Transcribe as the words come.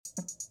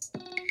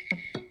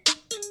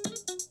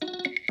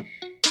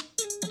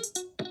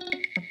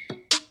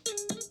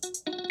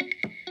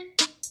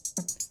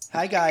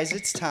Hi guys,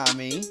 it's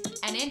Tommy.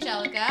 And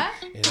Angelica.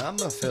 And I'm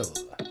a Phil.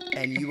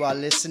 And you are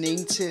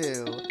listening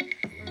to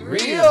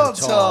Real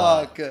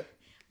Talk.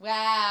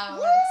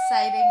 Wow,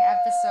 exciting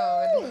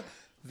episode.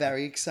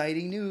 Very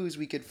exciting news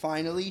we could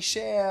finally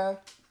share.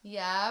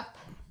 Yep.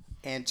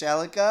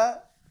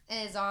 Angelica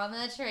Is on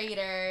the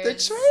Traitors. the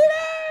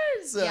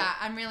Traitors! Yeah,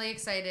 I'm really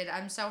excited.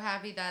 I'm so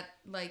happy that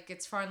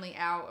it's finally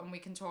out and we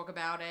can talk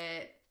about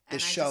it. The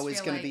And show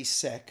is going to be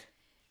sick.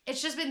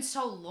 It's just been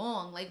so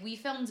long. We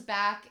filmed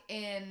back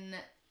in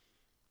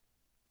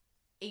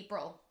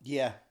April.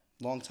 Yeah,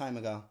 long time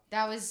ago.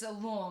 That was a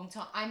long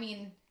time. I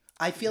mean,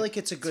 I feel like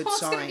it's a good it's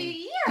sign. going to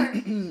be a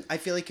year. I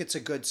feel like it's a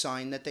good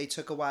sign that they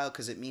took a while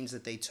because it means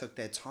that they took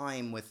their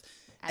time with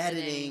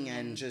editing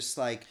and just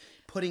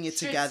putting it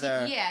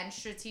together. Yeah, and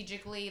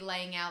strategically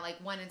laying out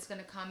when it's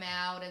going to come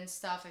out and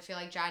stuff. I feel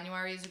like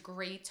January is a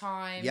great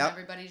time. Yep.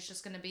 Everybody's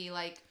just going to be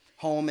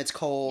home, it's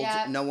cold.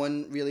 Yep. No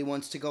one really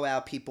wants to go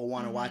out. People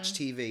want to watch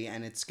TV,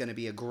 and it's going to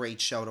be a great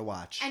show to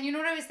watch. And you know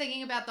what I was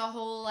thinking about the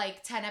whole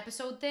 10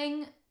 episode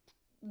thing?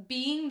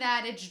 Being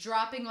that it's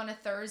dropping on a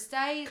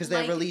Thursday. Because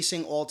they're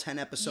releasing all 10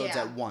 episodes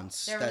Yeah. at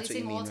once. They're That's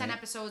releasing what you mean, all 10 right?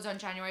 episodes on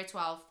January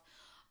 12th.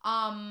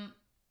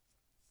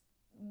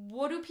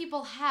 What do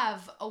people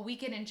have a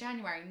weekend in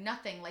January?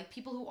 Nothing.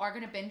 People who are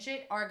going to binge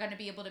it are going to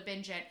be able to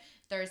binge it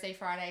Thursday,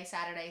 Friday,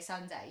 Saturday,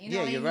 Sunday. You know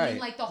what I you're mean?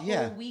 right. The whole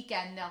Yeah.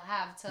 weekend they'll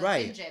have to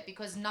Right. binge it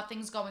because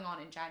nothing's going on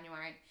in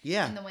January.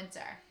 Yeah. In the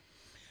winter.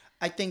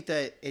 I think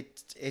that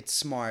it's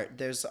smart.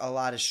 There's a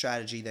lot of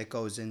strategy that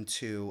goes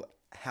into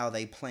how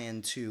they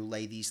plan to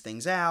lay these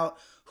things out,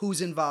 who's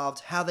involved,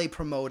 how they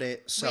promote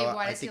it. So Wait,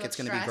 why I does he think look it's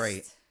going to be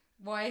great. stressed?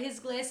 Why his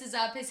glasses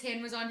up? His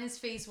hand was on his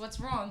face. What's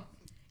wrong?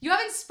 You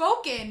haven't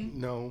spoken.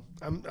 No,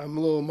 I'm a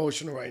little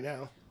emotional right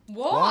now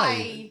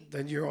Why?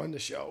 that you're on the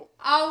show.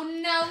 Oh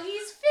no,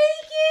 he's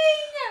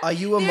faking. Are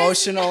you There's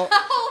emotional?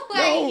 No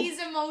way, No. he's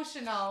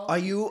emotional. Are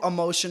you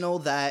emotional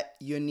that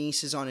your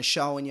niece is on a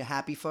show and you're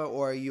happy for it,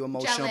 or are you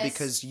emotional Jealous.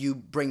 because you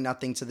bring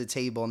nothing to the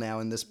table now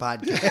in this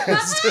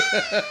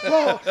podcast?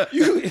 Well,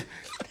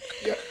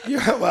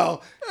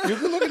 well, you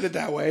can look at it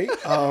that way.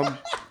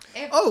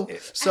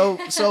 So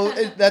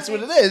that's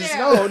what it is.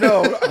 Yeah.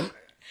 No.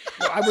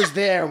 I was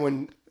there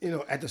when,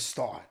 at the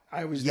start.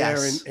 I was there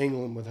in Yes.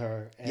 England with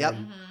her. And, Yep.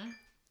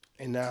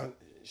 And now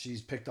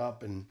she's picked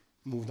up and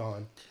moved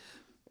on.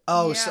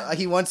 Oh, Yeah. so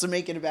he wants to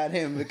make it about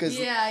him because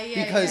Yeah.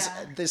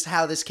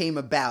 this came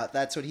about.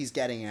 That's what he's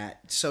getting at.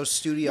 So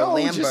Studio No,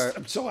 Lambert,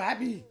 I'm so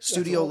happy. That's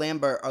Studio all.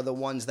 Lambert are the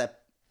ones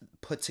that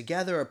put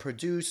together or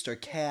produced or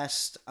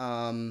cast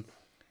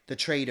the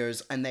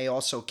Traitors, and they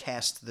also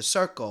cast The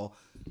Circle.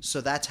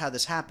 So that's how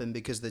this happened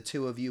because the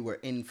two of you were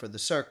in for The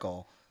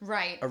Circle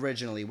Right.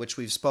 originally, which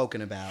we've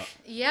spoken about.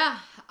 Yeah.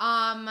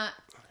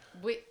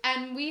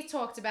 We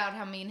talked about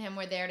how me and him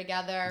were there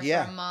together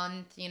Yeah. for a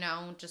month,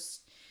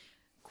 just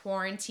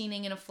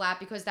quarantining in a flat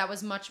because that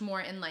was much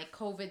more in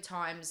COVID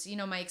times.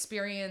 My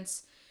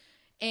experience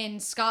in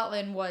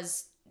Scotland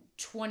was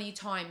 20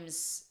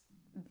 times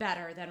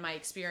better than my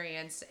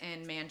experience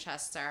in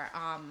Manchester.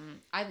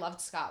 I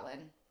loved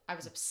Scotland. I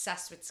was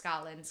obsessed with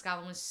Scotland.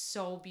 Scotland was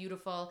so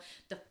beautiful.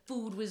 The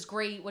food was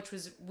great, which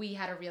we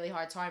had a really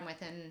hard time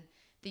with in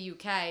the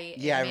UK.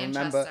 Yeah, in I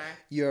Manchester. remember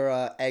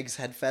your eggs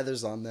had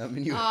feathers on them,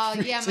 and you. Oh,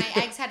 yeah, my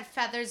eggs had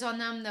feathers on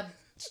them. The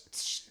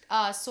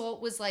salt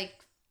was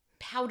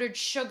powdered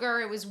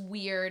sugar. It was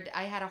weird.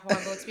 I had a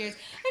horrible experience.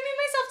 I made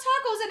myself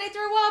tacos and I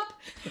threw up.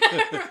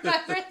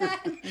 Remember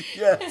that?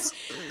 Yes.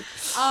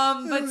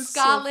 But was so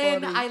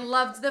Scotland, funny. I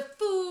loved the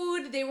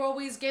food. They were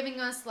always giving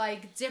us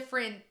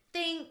different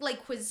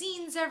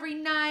cuisines every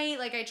night.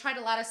 I tried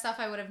a lot of stuff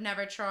I would have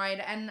never tried,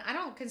 and I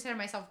don't consider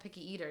myself a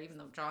picky eater, even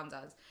though John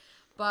does.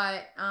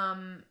 But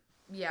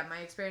yeah, my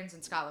experience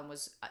in Scotland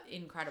was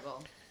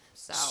incredible.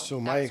 So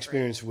my that was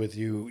experience with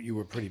you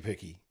were pretty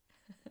picky.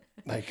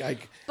 I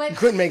But-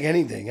 couldn't make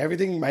anything.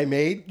 Everything I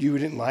made, you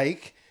didn't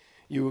like.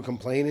 You were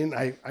complaining.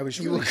 I was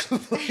really,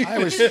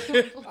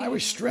 I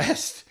was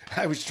stressed.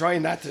 I was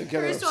trying not to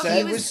get First off,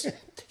 upset.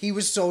 He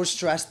was so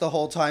stressed the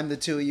whole time the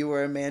two of you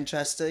were in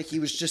Manchester. He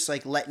was just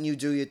letting you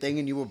do your thing,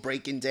 and you were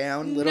breaking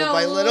down little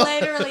by little.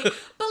 Literally.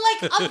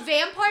 But a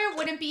vampire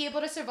wouldn't be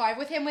able to survive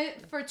with him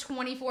for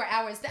 24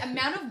 hours. The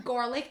amount of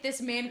garlic this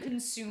man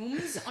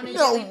consumes on a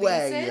No daily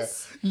way.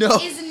 basis No.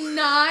 is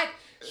not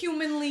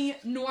humanly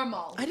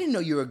normal. I didn't know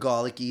you were a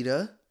garlic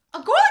eater. A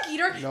garlic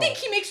eater? Think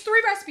he makes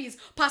 3 recipes.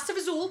 Pasta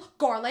fazool,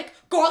 garlic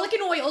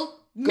and oil,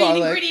 main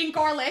Garlic. ingredient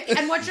garlic,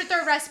 and what's your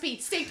third recipe?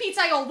 Steak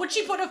pizzaiole. Would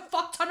she put a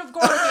fuck ton of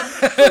garlic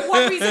in? For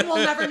what reason, we'll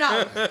never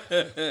know.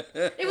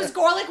 It was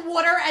garlic,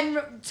 water,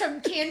 and some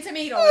canned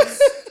tomatoes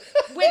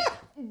with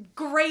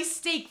gray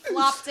steak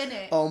flopped in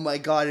it. Oh my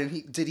god!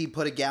 And did he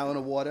put a gallon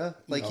of water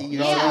like he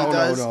usually Yeah.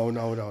 does? No.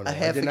 A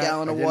half a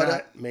gallon of I water? did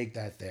not make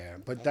that there.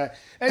 But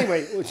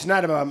anyway, it's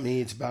not about me.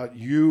 It's about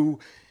you.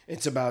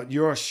 It's about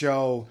your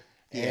show.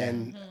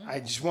 And I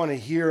just want to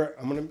hear.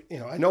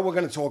 I know we're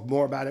gonna talk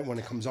more about it when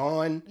it comes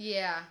on.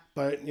 Yeah.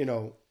 But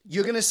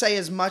You're gonna say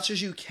as much as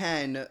you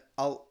can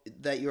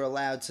that you're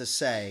allowed to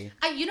say.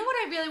 You know what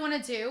I really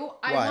want to do?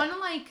 I What? want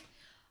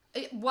to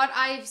what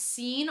I've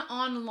seen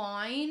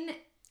online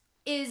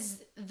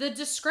is the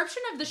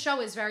description of the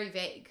show is very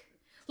vague.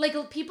 Like,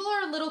 people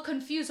are a little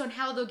confused on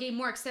how the game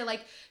works. They're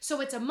like,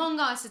 so it's Among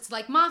Us, it's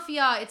like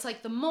Mafia, it's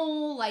like The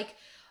Mole, like,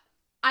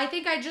 I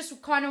think I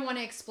just kind of want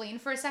to explain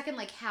for a second,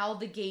 like, how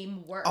the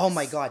game works. Oh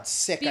my God,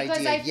 sick idea,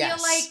 Because I yes.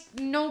 feel like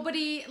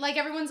nobody, like,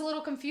 everyone's a little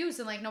confused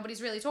and, like,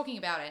 nobody's really talking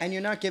about it. And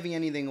you're not giving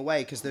anything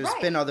away because there's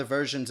Right. been other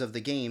versions of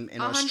the game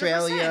in 100%,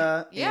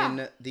 Australia, yeah.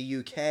 in the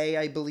UK,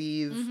 I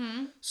believe.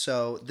 Mm-hmm.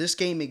 So this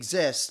game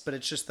exists, but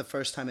it's just the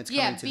first time it's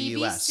coming to the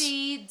US.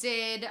 BBC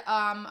did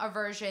a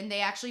version.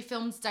 They actually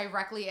filmed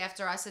directly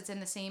after us. It's in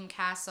the same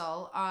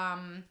castle.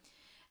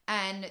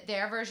 And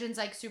their version's,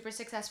 like, super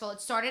successful. It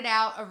started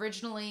out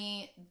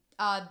originally...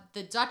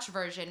 the Dutch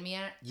version. Me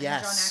and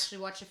Yes. John actually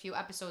watched a few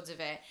episodes of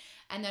it.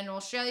 And then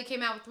Australia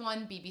came out with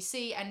one,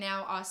 BBC, and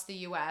now us, the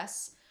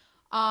US.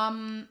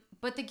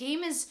 But the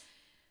game is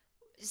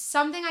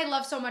something I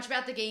love so much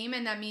about the game,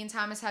 and that me and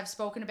Thomas have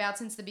spoken about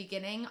since the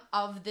beginning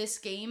of this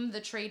game, The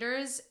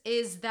Traitors,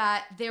 is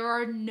that there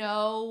are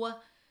no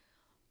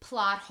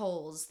plot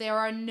holes. There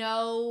are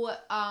no,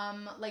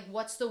 like,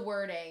 what's the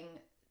wording?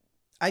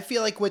 I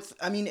feel like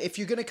if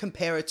you're going to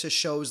compare it to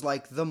shows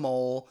like The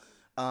Mole,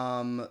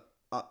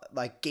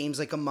 like games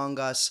like Among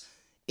Us,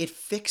 it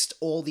fixed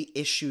all the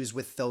issues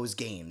with those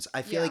games.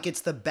 I feel Yeah. like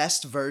it's the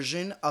best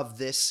version of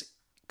this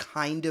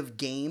kind of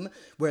game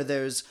where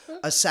there's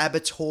a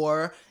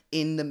saboteur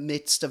in the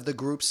midst of the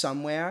group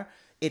somewhere.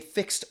 It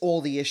fixed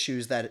all the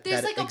issues that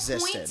There's like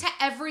existed. a point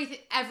to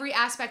every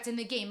aspect in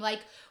the game. Like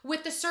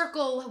with the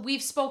Circle,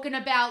 we've spoken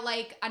about,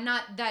 like,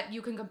 not that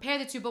you can compare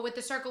the two, but with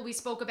the Circle, we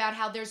spoke about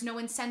how there's no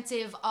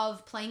incentive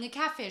of playing a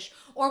catfish.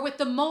 Or with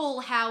the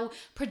Mole, how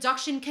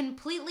production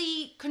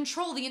completely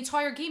control the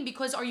entire game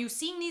because are you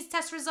seeing these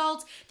test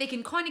results? They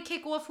can kind of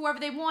kick off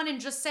whoever they want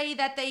and just say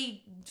that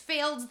they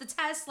failed the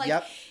test. Like,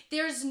 Yep.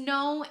 there's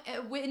no,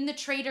 in the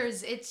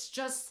Traitors, it's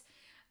just...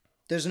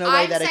 There's no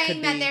way I'm that it could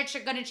saying be... that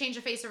they're going to change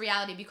the face of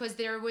reality because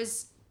there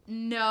was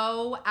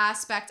no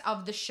aspect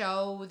of the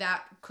show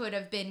that could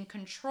have been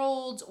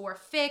controlled or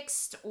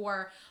fixed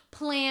or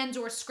planned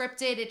or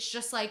scripted. It's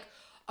just like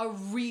a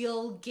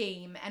real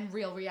game and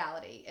real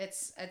reality.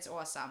 It's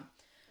awesome.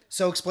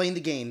 So explain the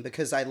game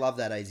because I love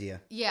that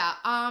idea. Yeah.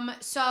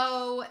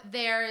 So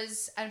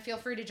there's, and feel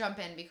free to jump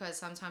in because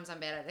sometimes I'm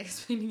bad at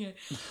explaining it.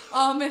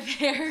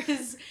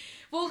 There's,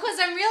 well, because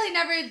I really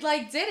never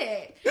like did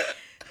it.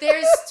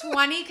 There's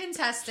 20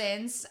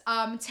 contestants,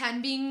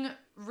 10 being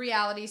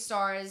reality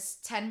stars,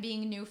 10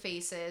 being new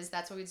faces.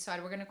 That's what we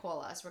decided we're going to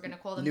call us. We're going to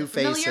call them New the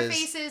familiar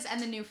faces. faces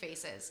and the new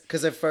faces.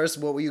 Because at first,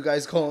 what were you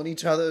guys calling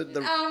each other?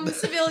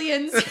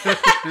 Civilians.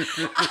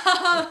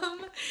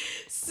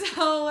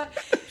 So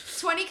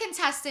 20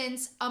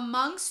 contestants.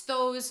 Amongst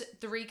those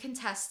 3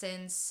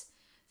 contestants,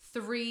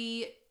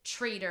 3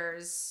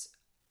 traitors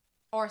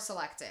are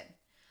selected.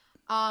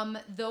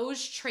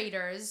 Those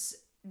traitors'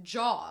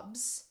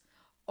 jobs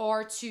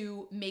are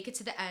to make it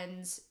to the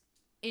end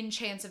in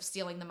chance of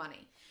stealing the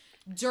money.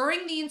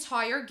 During the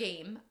entire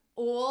game,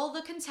 all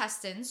the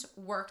contestants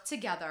work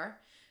together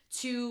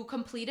to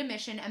complete a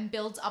mission and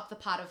build up the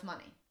pot of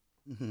money.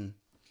 Mm-hmm.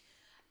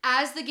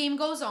 As the game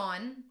goes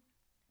on,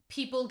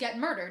 people get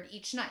murdered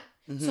each night.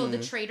 Mm-hmm. So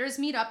the traitors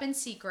meet up in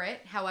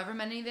secret, however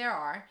many there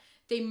are.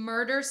 They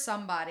murder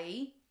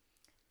somebody,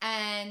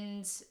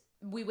 and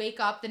we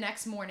wake up the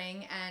next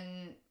morning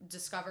and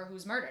discover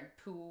who's murdered,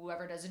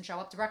 whoever doesn't show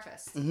up to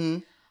breakfast. Mm-hmm.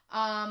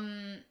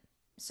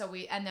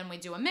 Then we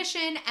do a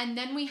mission, and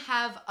then we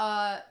have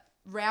a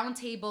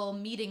roundtable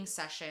meeting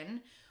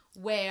session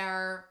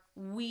where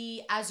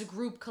we as a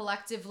group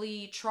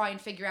collectively try and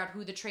figure out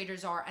who the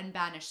traitors are and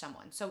banish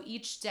someone. So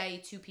each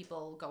day 2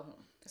 people go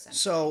home, essentially.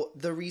 So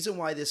the reason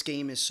why this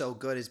game is so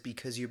good is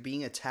because you're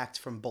being attacked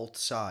from both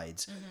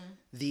sides. Mm-hmm.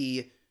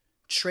 The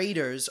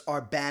traitors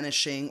are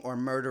banishing or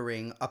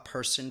murdering a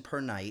person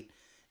per night,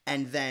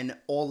 and then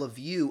all of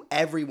you,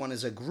 everyone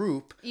as a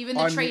group, Even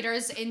the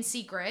traitors in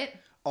secret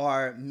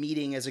are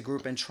meeting as a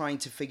group and trying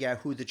to figure out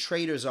who the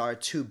traitors are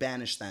to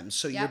banish them.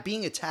 So you're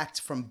being attacked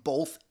from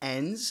both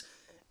ends,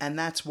 and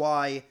that's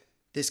why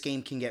this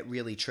game can get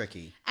really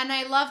tricky. And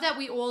I love that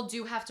we all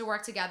do have to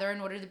work together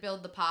in order to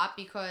build the pot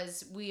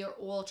because we are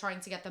all trying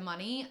to get the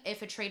money.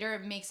 If a traitor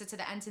makes it to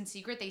the end in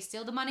secret, they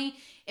steal the money.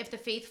 If the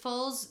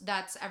faithfuls,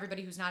 that's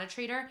everybody who's not a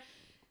traitor,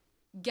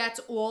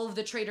 gets all of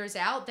the traitors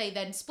out, they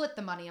then split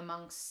the money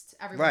amongst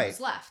everyone who's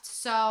left.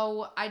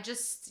 So I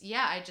just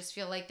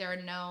feel like there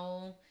are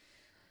no...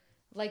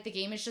 Like, the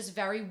game is just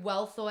very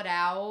well thought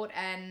out,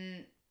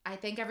 and I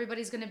think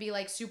everybody's going to be,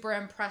 like, super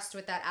impressed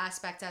with that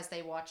aspect as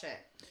they watch it.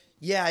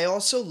 Yeah, I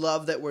also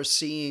love that we're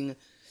seeing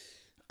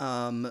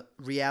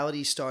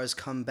reality stars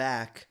come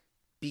back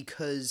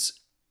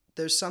because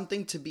there's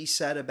something to be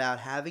said about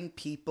having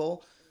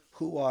people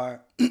who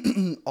are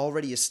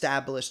already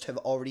established, have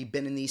already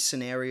been in these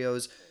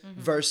scenarios,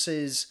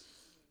 versus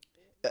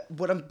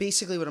what I'm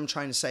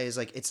trying to say is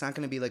like it's not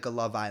going to be like a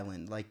Love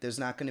Island. Like there's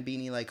not going to be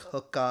any like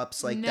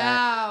hookups like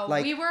that. No,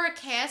 Like we were a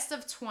cast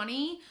of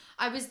 20.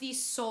 I was the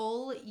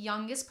sole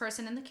youngest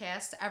person in the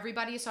cast.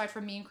 Everybody aside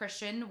from me and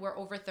Christian were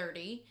over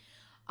 30.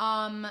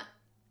 15,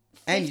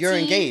 and you're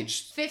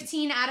engaged.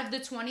 15 out of the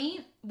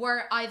 20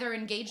 were either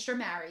engaged or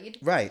married.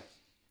 Right.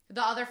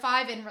 The other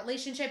 5 in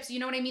relationships. You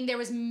know what I mean? There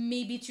was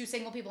maybe 2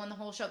 single people in the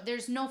whole show.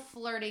 There's no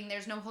flirting.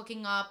 There's no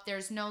hooking up.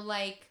 There's no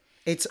like...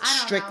 It's I don't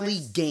know, strictly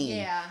it's- game.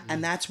 yeah.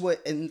 And that's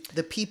what, and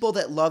the people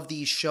that love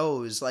these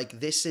shows, like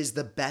this is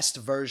the best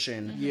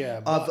version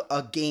Yeah, of but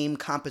a game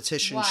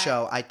competition What?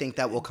 show. I think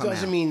that will come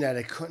doesn't out. mean that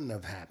it couldn't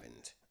have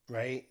happened,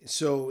 right?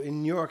 So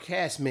in your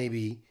cast,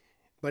 maybe,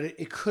 but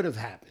it could have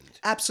happened.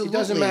 Absolutely. It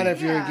doesn't matter if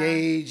you're Yeah.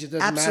 engaged. It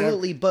doesn't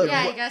Absolutely, matter. but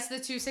Yeah, I what- guess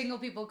the 2 single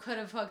people could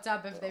have hooked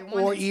up if they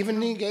wanted Or to. even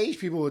the engaged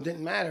people, it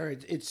didn't matter.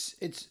 It's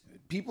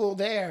people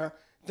there.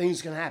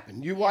 Things can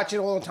happen. You watch it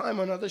all the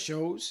time on other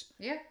shows,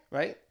 Yeah.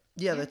 right?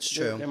 yeah, that's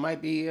There true.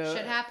 might be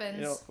Shit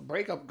happens. a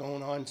breakup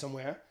going on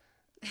somewhere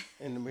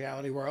in the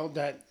reality world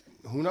that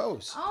who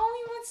knows.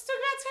 Oh, he wants to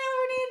get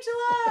Taylor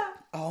and Angela.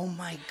 Oh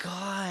my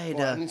God.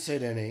 Well, I didn't say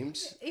their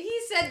names. He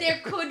said there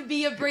could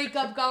be a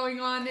breakup going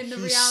on in the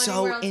He's reality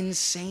so world.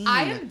 insane.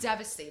 I am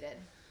devastated.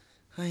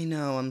 I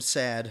know, I'm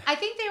sad. I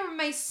think they were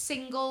my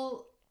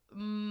single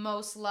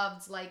most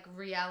loved like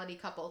reality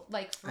couple.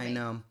 Like for I me.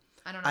 know.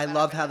 I don't know. I about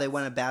love how everybody they else.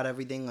 went about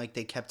everything. Like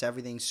they kept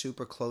everything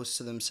super close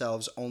to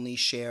themselves, only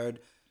shared.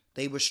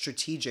 They were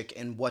strategic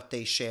in what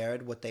they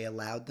shared, what they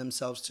allowed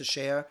themselves to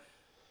share.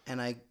 And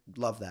I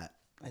love that.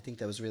 I think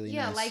that was really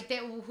Yeah, nice. like they,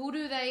 who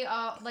do they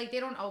like they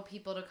don't owe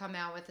people to come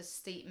out with a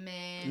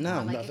statement. No,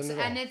 or, like nothing at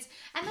all.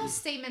 and those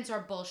statements are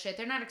bullshit.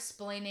 They're not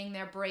explaining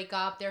their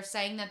breakup. They're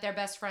saying that they're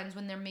best friends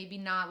when they're maybe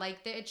not. Like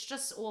it's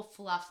just all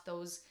fluff,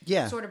 those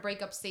Yeah. sort of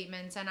breakup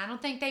statements. And I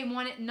don't think they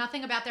wanted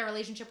nothing about their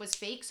relationship was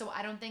fake, so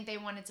I don't think they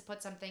wanted to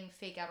put something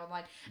fake out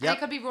online. And I Yep.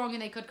 could be wrong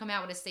and they could come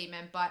out with a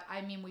statement, but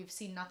I mean we've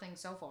seen nothing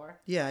so far.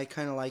 Yeah, I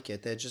kind of like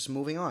it. They're just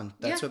moving on.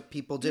 That's Yeah. what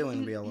people do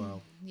in real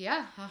world.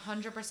 Yeah,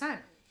 100%.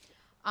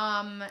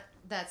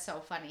 That's so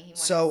funny. He wanted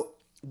So,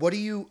 what do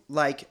you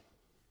like?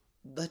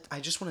 I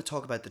just want to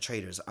talk about the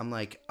traders.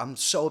 I'm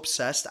so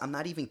obsessed. I'm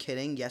not even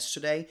kidding.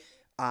 Yesterday,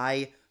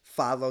 I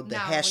followed the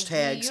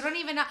hashtags. You don't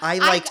even know. I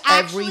liked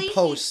every actually,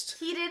 post.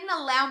 He didn't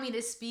allow me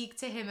to speak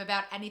to him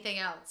about anything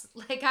else.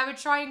 Like I would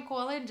try and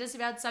call in just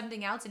about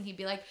something else, and he'd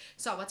be like,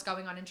 "So what's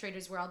going on in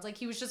Traders World?" Like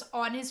he was just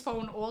on his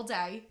phone all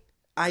day.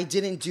 I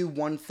didn't do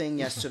one thing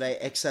yesterday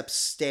except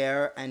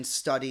stare and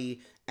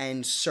study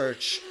and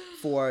search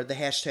for the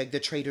hashtag the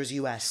traders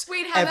US.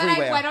 Wait, how about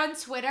everywhere. I went on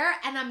Twitter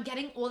and I'm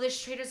getting all this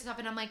Traders stuff,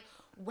 and I'm like,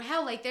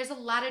 wow, like there's a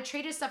lot of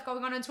Traders stuff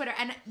going on Twitter,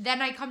 and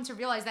then I come to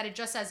realize that it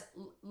just says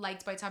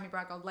liked by Tommy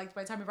Bracco, liked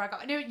by Tommy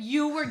Bracco. And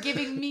you were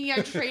giving me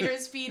a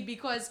Traders feed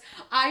because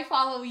I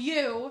follow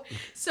you,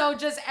 so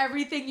just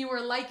everything you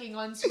were liking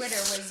on Twitter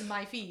was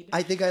my feed.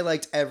 I think I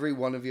liked every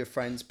one of your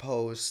friends'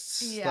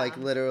 posts. Yeah. Like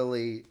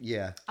literally,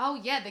 yeah. Oh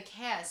yeah, the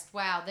cast.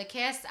 Wow, the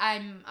cast.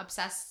 I'm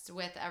obsessed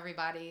with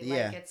everybody.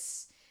 Yeah. Like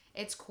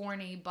it's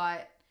corny,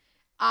 but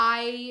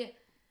I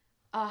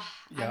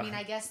Yeah. mean,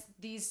 I guess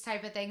these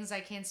type of things I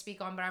can't speak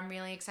on, but I'm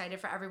really excited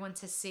for everyone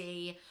to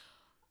see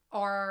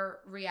our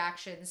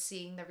reactions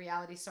seeing the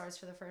reality stars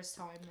for the first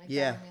time. Like,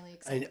 Yeah. I'm really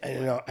excited.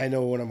 I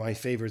know one of my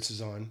favorites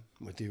is on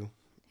with you,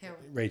 Who?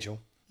 Rachel.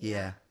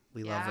 Yeah.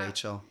 We love Yeah.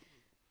 Rachel.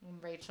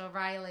 Rachel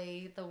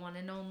Riley, the one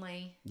and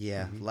only.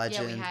 Yeah. Mm-hmm.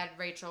 Legend. Yeah, we had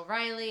Rachel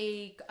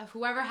Riley.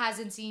 Whoever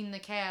hasn't seen the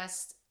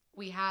cast,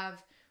 we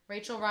have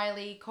Rachel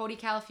Riley, Cody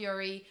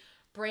Calafiore,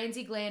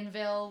 Brandy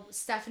Glanville,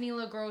 Stephanie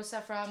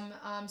LaGrossa from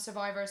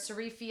Survivor,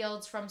 Sari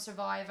Fields from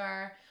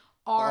Survivor,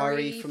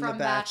 Ari from, The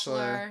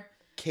Bachelor,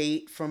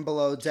 Kate from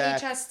Below Kate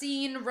Deck.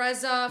 Chastain,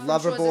 Reza from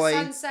Lover Shores Boy.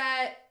 of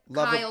Sunset,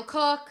 Lover- Kyle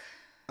Cook.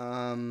 Who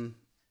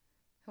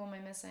Who am I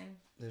missing?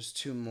 there's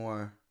 2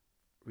 more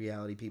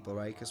reality people,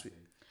 right? Because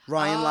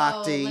Ryan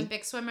oh, Lochte.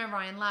 Olympic swimmer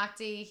Ryan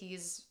Lochte.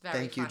 He's very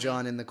Thank you, funny.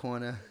 John, in the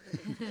corner.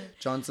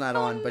 John's not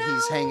Oh, on, but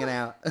he's no. hanging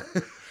out.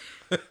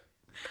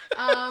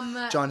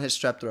 John has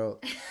strep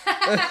throat.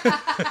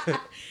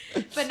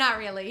 But not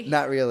really.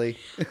 Not really.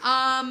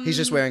 He's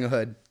just wearing a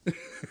hood.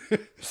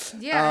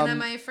 Yeah, and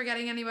am I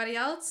forgetting anybody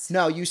else?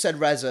 No, you said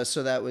Reza,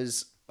 so that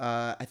was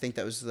I think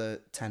that was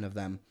the 10 of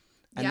them.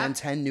 And Yeah. then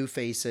 10 new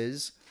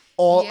faces.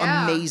 All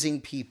Yeah.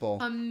 amazing people.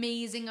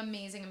 Amazing,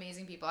 amazing,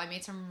 amazing people. I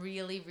made some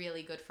really,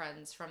 really good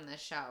friends from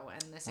this show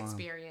and this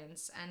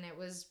experience, and it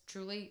was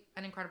truly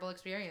an incredible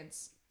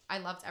experience. I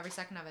loved every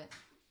second of it.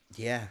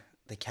 Yeah.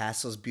 The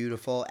castle's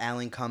beautiful.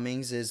 Alan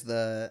Cummings is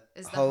the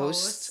Is the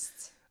host.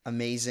 host.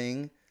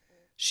 Amazing.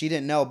 She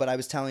didn't know, but I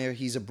was telling her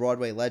he's a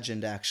Broadway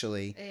legend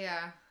actually.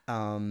 Yeah.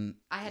 I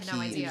had no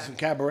He- idea. He's from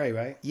Cabaret,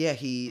 right? Yeah,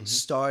 he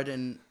starred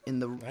in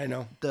I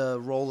know. the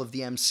role of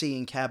the MC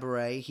in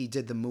Cabaret. He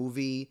did the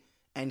movie,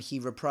 and he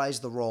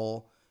reprised the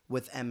role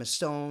with Emma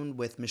Stone,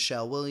 with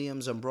Michelle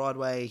Williams on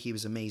Broadway. He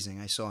was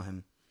amazing. I saw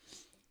him.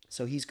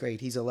 So he's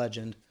great. He's a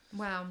legend.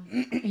 Wow.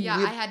 Yeah,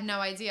 I had no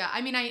idea.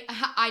 I mean,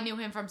 I knew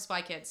him from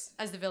Spy Kids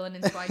as the villain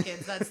in Spy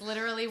Kids. That's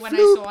literally when I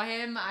saw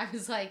him, I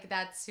was like,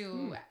 that's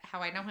how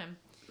I know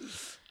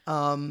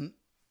him.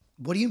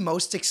 What are you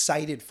most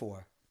excited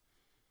for?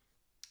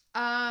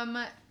 Um,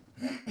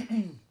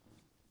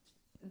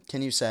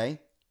 Can you say?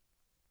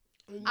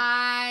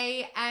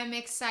 I am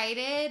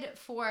excited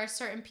for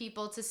certain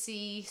people to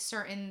see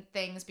certain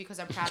things because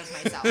I'm proud of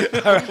myself.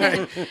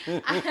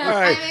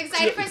 I'm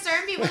excited for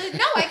certain people.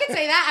 No, I can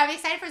say that. I'm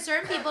excited for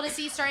certain people to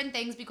see certain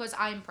things because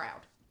I'm proud.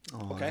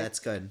 Oh, that's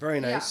good. Very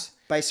nice. Yeah.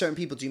 By certain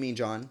people, do you mean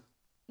John?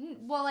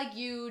 Well, like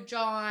you,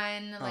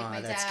 John, like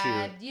my that's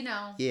dad, cute. you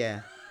know.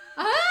 Yeah.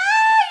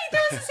 He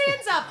throws his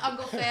hands up,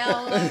 Uncle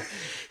Phil.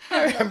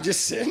 I'm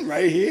just sitting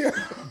right here.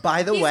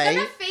 By the He's way,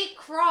 gonna fake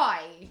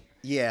cry.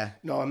 yeah.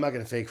 No, I'm not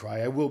going to fake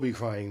cry. I will be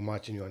crying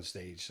watching you on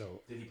stage.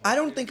 So I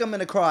don't think I'm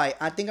gonna cry.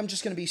 I think I'm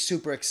just gonna be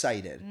super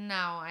excited.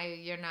 No,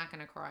 you're not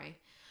gonna cry.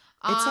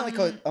 It's not like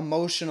an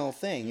emotional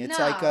thing. It's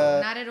no, like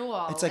a. not at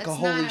all. It's like a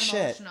holy not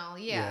shit. emotional.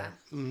 Yeah.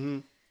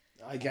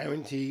 I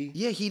guarantee.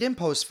 Yeah, he didn't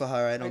post for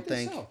her. I don't did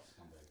think. so.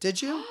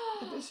 Did you?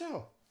 I did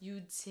so. You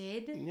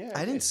did? Yeah,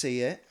 I didn't see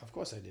it. Of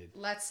course I did.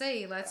 Let's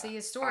see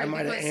his story. I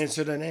might have because-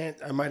 answered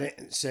I might have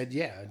said,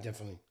 yeah,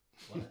 definitely.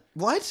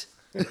 What?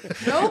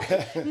 Nope.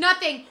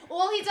 Nothing.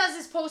 All he does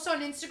is post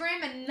on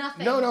Instagram and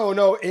nothing.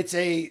 No. It's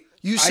a.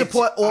 You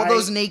support all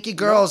those naked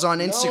girls on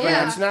Instagram. No,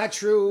 Yeah. that's not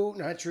true.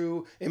 Not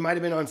true. It might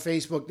have been on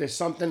Facebook. There's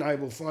something I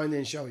will find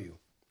and show you.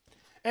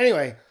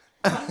 Anyway.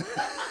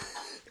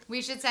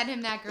 We should send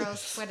him that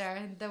girl's Twitter,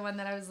 the one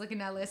that I was looking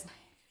at last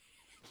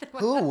night.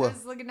 Who? I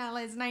was looking at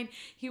last night.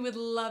 He would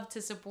love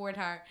to support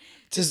her.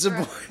 To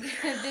Girl-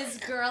 support. this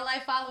girl I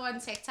follow on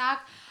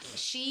TikTok,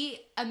 she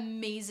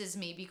amazes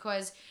me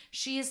because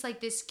she is like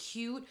this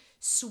cute,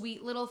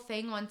 sweet little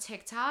thing on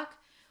TikTok.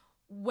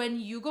 When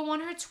you go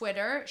on her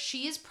Twitter,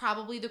 she is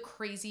probably the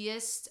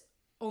craziest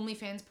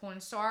OnlyFans porn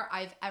star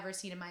I've ever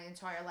seen in my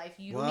entire life.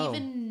 You Whoa. don't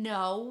even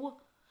know.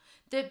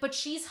 But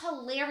she's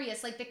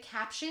hilarious. Like the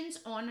captions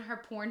on her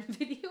porn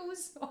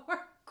videos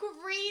are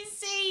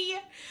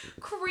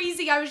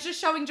crazy. I was just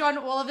showing John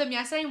all of them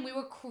yesterday and we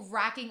were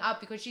cracking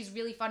up because she's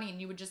really funny and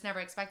you would just never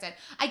expect it.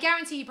 I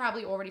guarantee he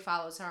probably already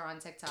follows her on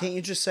TikTok. Can't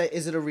you just say?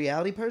 Is it a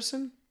reality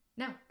person?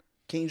 No,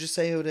 Can't you just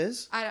say who it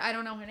is? I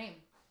don't know her name.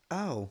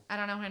 Oh, I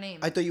don't know her name.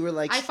 I thought you were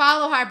like. I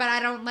follow her, but I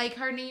don't like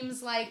her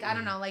name's like I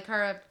don't know, like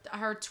her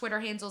Twitter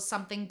handle's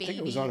something baby. I think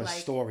it was on a like,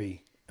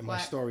 story, and my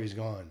What? story's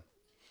gone.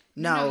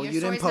 no, your you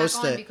didn't story's post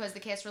not gone it. because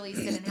the cast release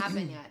didn't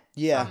happen yet.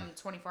 Yeah. From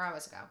 24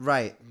 hours ago.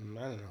 Right.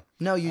 I don't know.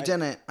 No, you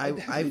didn't.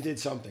 I did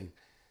something.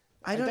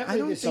 I don't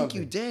definitely think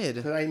you something. did.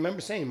 Because I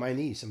remember saying my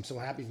niece. I'm so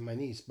happy for my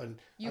niece, but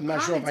You I'm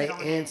not sure if I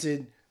commented on it.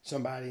 answered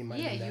somebody. It might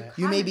Yeah, be you that.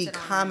 You maybe commented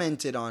on it.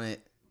 commented on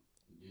it.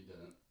 You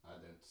didn't. I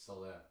didn't.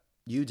 Still there.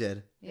 You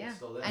did. Yeah.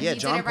 still there. And Yeah, he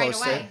John did it right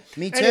posted. away.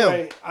 Me too.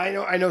 Anyway,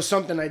 I know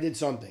something. I did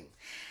something.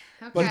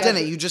 Okay. You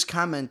didn't. You just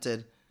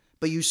commented.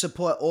 But you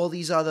support all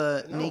these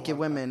other naked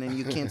women, and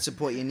you can't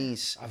support your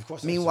niece. Of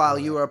course I Meanwhile,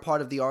 support you her. were a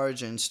part of the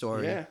origin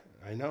story. Yeah,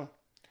 I know.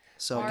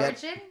 So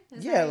Origin?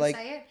 Is Yeah, that how you like,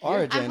 say it?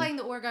 Origin. I'm playing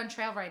the Oregon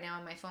Trail right now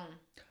on my phone.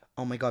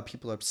 oh my god,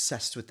 people are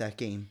obsessed with that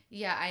game.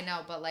 Yeah, I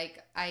know, but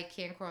like I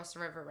can't cross the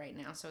river right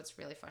now, so it's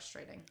really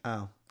frustrating.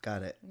 Oh,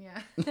 got it. Yeah.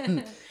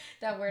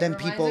 That word Then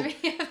reminds people- me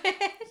of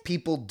it.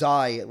 People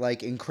die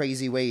like in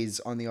crazy ways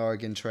on the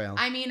Oregon Trail.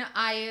 I mean,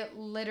 I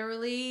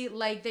literally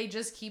like they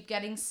just keep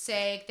getting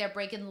sick. They're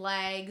breaking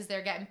legs.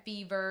 They're getting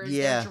fevers.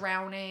 Yeah. They're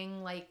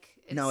drowning. Like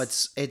No,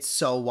 it's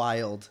so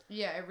wild.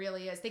 yeah, it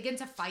really is. They get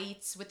into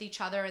fights with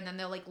each other, and then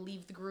they'll like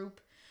leave the group.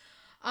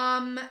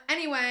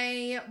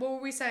 Anyway, what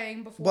were we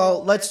saying before? Well,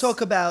 all let's this?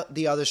 talk about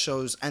the other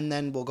shows, and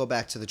then we'll go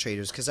back to the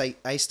Traders because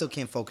I still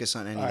can't focus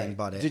on All anything right.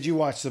 but it. Did you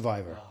watch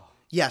Survivor?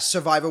 Yes,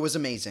 Survivor was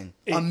amazing.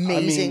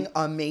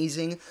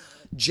 Amazing.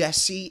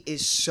 Jesse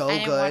is so I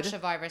didn't good. watch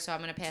Survivor, so I'm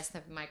gonna pass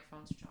the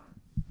microphone to John.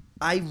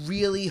 I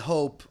really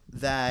hope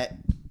that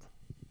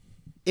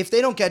if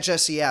they don't get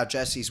Jesse out,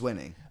 Jesse's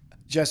winning.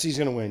 Jesse's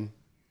gonna win.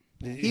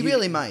 He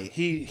really might.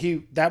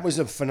 He that was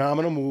a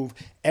phenomenal move.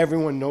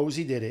 Everyone knows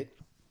he did it.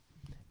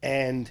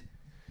 And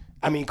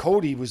I mean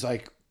Cody was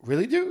like,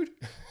 really, dude?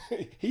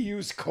 He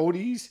used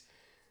Cody's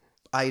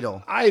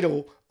Idol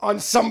idol on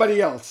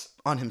somebody else.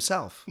 on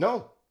himself.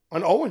 No,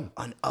 on Owen.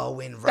 On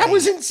Owen, right? That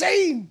was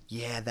insane.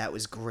 Yeah, that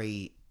was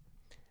great.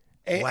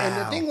 And the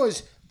Wow. thing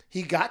was,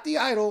 he got the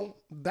idol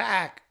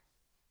back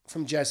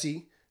from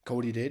Jesse,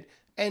 Cody did,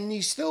 and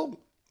he still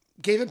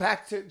gave it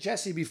back to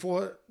Jesse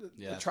before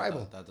the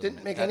tribal. that doesn't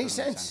Didn't make that any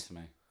doesn't sense. to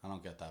me. I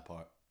don't get that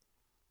part.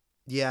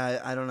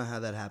 Yeah, I don't know how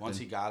that happened. Once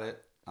he got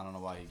it, I don't know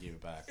why he gave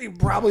it back. He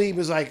probably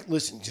was like,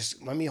 "Listen,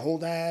 just let me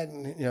hold that,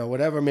 and,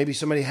 whatever. Maybe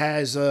somebody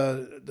has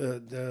the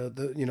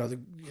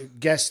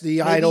guess the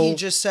Maybe idol." he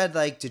just said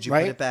like, "Did you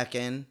Right? put it back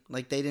in?"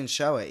 Like they didn't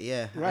show it.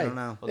 Yeah, I Right. don't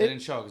know. Well, they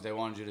didn't show because they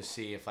wanted you to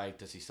see if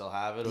does he still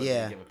have it or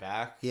Yeah. did he give it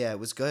back? Yeah, it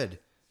was good.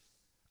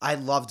 I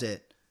loved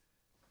it.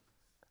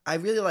 I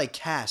really like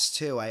Cass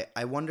too.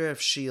 I wonder if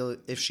she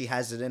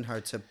has it in her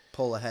to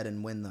pull ahead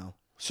and win though.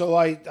 So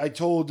I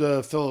told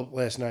Philip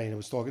last night, and I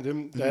was talking to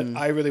him, that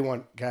I really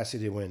want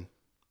Cassidy to win.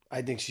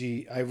 I think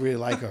I really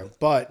like her,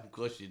 but Of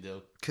course you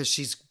do. Because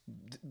she's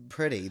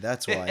pretty.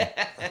 That's why.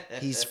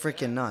 He's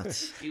freaking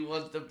nuts. He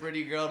wants the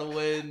pretty girl to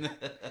win.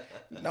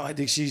 no, I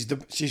think she's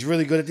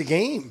really good at the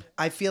game.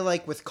 I feel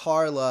like with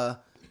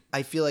Carla,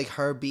 I feel like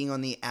her being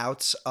on the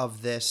outs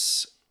of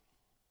this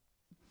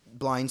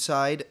blind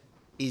side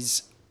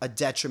is a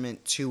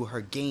detriment to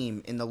her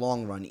game in the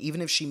long run.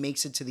 Even if she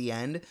makes it to the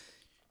end,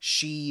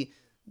 she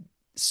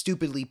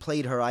stupidly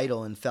played her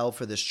idol and fell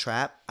for this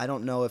trap. I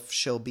don't know if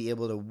she'll be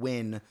able to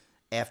win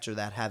after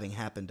that having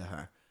happened to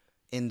her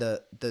in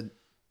the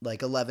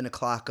like 11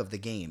 o'clock of the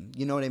game.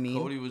 You know what I mean?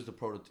 Cody was the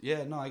prototype.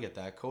 Yeah, no, I get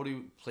that.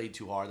 Cody played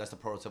too hard. That's the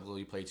prototypical.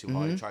 He played too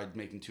hard. He tried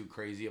making too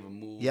crazy of a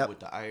move with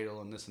the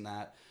idol and this and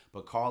that.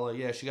 But Carla,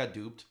 yeah, she got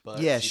duped. But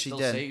Yeah, she's she still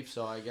did. safe,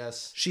 so I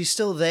guess. She's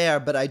still there,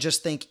 but I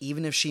just think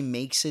even if she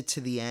makes it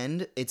to the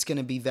end, it's going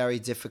to be very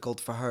difficult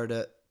for her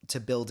to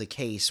build a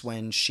case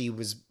when she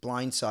was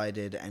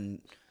blindsided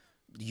and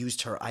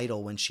used her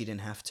idol when she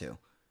didn't have to.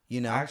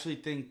 You know? I actually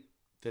think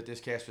that this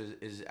cast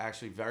is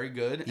actually very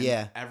good. And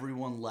Yeah.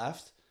 everyone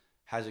left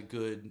has a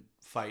good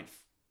fight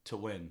to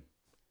win.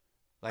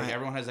 Like,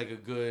 everyone has, like, a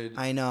good...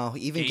 I know.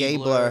 Even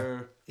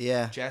Gabler.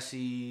 Yeah.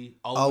 Jesse,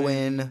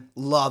 Owen.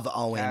 Love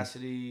Owen.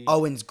 Cassidy.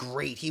 Owen's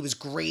great. He was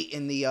great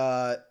in the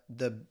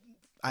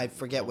I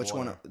forget which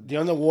one. The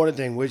underwater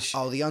thing, which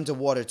Oh, the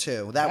underwater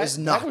too. That was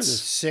nuts. That was a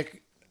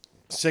sick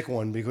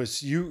one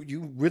because you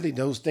really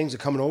those things are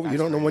coming over. You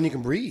don't know when you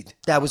can breathe.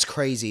 That was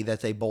crazy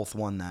that they both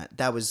won that.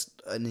 That was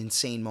an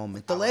insane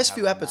moment. The last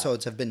few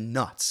episodes have been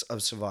nuts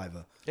of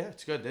Survivor. Yeah,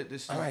 it's good.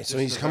 All right, so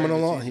he's coming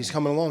along. He's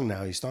coming along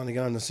now. He's starting to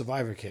get on the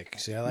Survivor kick.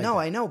 See, I like No, that.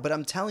 I know, but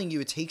I'm telling you,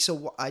 it takes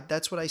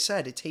that's what I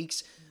said. It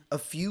takes a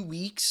few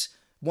weeks.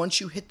 Once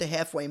you hit the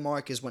halfway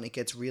mark is when it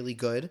gets really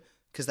good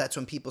because that's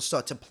when people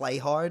start to play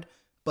hard.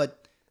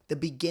 But the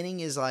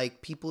beginning is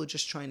like people are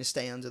just trying to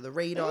stay under the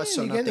radar, Yeah,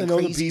 so you're getting nothing to know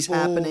the crazy's people.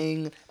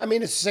 happening. I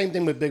mean, it's the same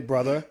thing with Big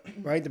Brother,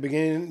 right? The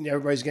beginning,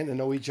 everybody's getting to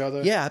know each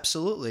other. Yeah,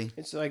 absolutely.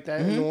 It's like that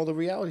in all the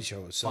reality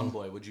shows. So. Fun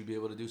Boy, would you be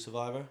able to do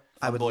Survivor?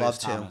 I would Fun Boy love is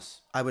to.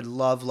 Thomas. I would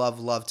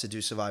love to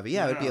do Survivor.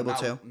 Yeah, I would be able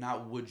to.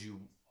 Not would you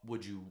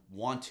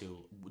want to?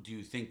 Do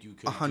you think you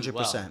could?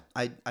 100%.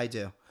 I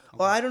do.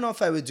 Well, I don't know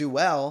if I would do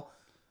well,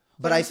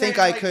 but I'm I think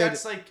saying, I could.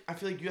 That's like I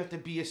feel like you have to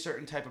be a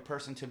certain type of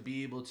person to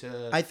be able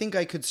to. I think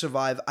I could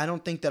survive. I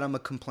don't think that I'm a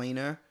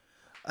complainer.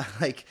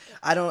 Like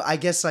I don't. I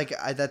guess like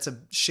that's a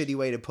shitty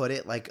way to put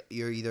it. Like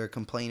you're either a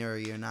complainer or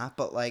you're not.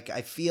 But like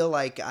I feel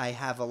like I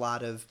have a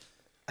lot of.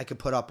 I could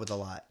put up with a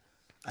lot.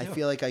 I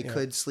feel like I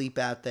could sleep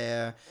out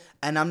there,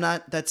 and I'm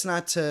not. That's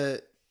not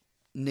to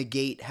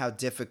negate how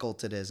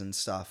difficult it is and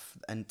stuff,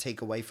 and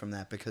take away from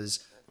that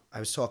because I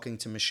was talking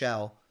to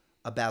Michelle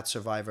about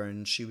Survivor,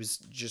 and she was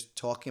just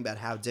talking about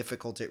how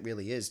difficult it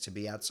really is to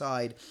be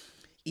outside,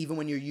 even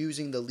when you're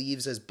using the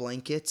leaves as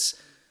blankets.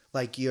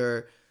 Like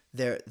your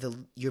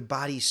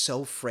body's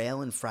so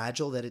frail and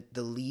fragile that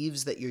the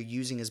leaves that you're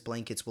using as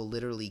blankets will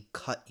literally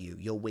cut you.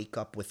 You'll wake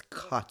up with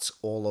cuts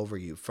all over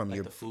you from like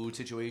your. the food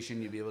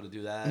situation, you'd be able to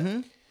do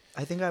that.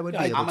 I think I would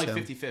be able I'm like to.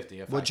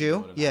 50-50. Would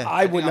you? Yeah.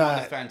 I would I'm on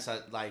not. the fence.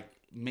 Like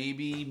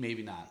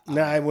maybe not.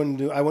 No, I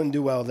wouldn't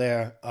do well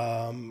there.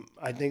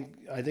 I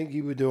think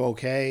you would do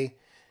okay.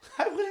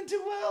 I wouldn't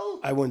do well.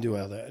 I wouldn't do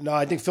well there. No,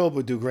 I think Philip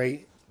would do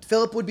great.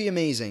 Philip would be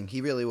amazing.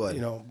 He really would.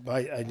 You know,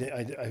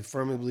 I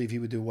firmly believe he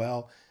would do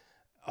well.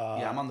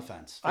 Yeah, I'm on the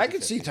fence. I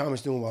could see 50-50.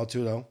 Thomas doing well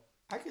too, though.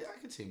 I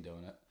could see him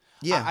doing it.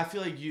 Yeah. I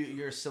feel like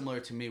you're similar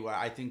to me, where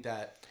I think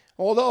that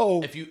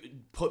Although, if you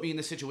put me in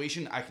this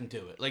situation, I can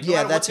do it. Like, Yeah,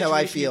 matter that's what how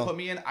I situation feel. You put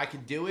me in, I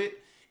can do it.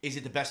 Is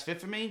it the best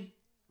fit for me?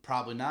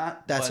 Probably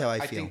not. That's but how I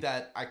I feel. think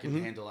that I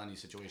can handle any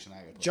situation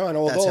I get. put John,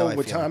 in. That's how although I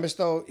with feel. Thomas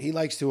though, he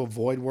likes to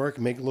avoid work,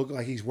 make it look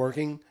like he's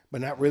working, but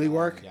not really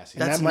work. Yes, he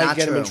and does. that That's might not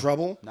get him in true.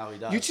 trouble. No, he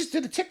does. You just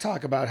did a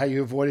TikTok about how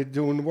you avoided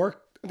doing the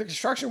work, the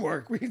construction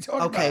work. What are you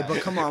talking Okay, about?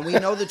 but come on. We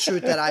know the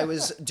truth that I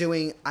was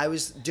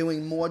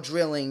doing more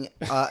drilling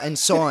and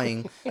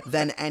sawing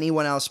than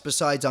anyone else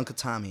besides Uncle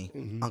Tommy.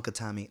 Uncle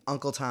Tommy.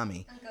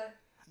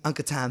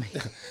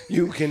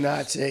 You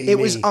cannot say It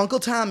me. was Uncle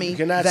Tommy. You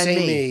cannot then say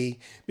me. me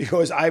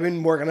because I've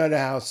been working on the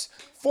house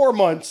 4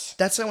 months.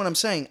 That's not what I'm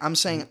saying. I'm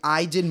saying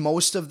I did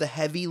most of the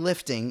heavy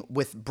lifting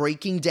with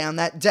breaking down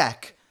that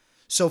deck.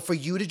 So for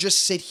you to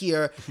just sit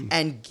here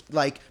and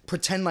like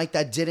pretend like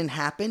that didn't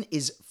happen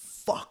is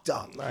fucked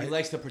up. He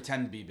likes to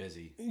pretend to be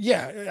busy.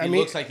 Yeah, I He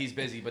mean, looks like he's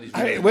busy, but he's.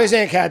 I really mean, where's not.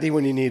 Aunt Kathy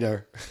when you need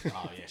her?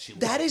 Oh yeah, she.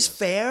 That loves is this.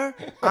 fair.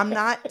 I'm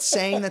not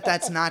saying that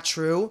that's not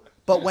true,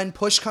 but when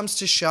push comes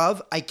to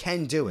shove, I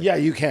can do it. Yeah,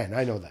 you can.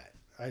 I know that.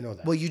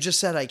 Well, you just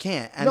said I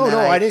can't. And No, that no,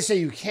 I didn't say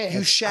you can't. You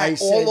I shat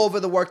said- all over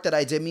the work that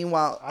I did.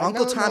 Meanwhile,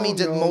 Uncle No, Tommy no,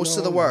 did no, most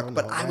of the no, work, no,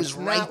 but no. I was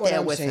That's right not what there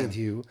I'm with saying him. to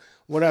you.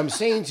 What I'm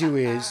saying to you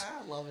is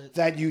love it.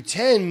 that you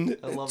tend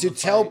love to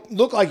the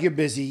look like you're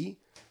busy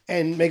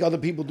and make other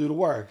people do the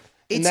work.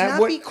 And It's that not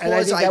would- and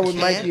because think I that would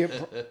might can't.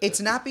 be a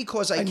It's not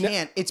because I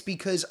can't. It's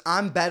because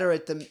I'm better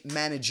at the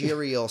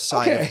managerial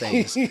side of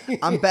Okay. things.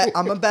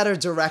 I'm a better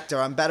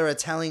director. I'm better at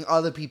telling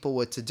other people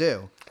what to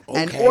do.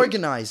 and Okay.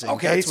 organizing.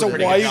 Okay, That's so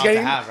what it why are is. you Job to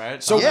getting? have,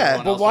 right? So, Yeah.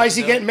 Someone but else why wants is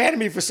he to do it. getting mad at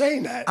me for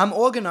saying that? I'm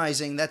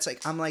organizing. That's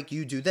like I'm like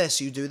you do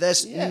this, you do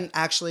this. Yeah.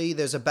 Actually,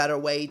 there's a better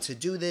way to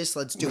do this.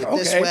 Let's do it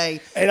this Okay.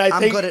 way. And I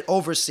I'm think- good at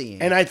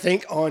overseeing. And I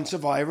think on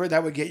Survivor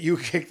that would get you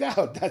kicked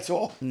out. That's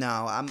all.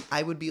 No,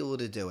 I would be able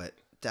to do it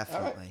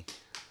definitely.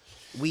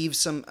 Weave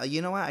some.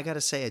 You know what? I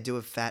gotta say, I do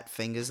have fat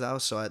fingers though,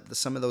 so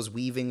some of those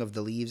weaving of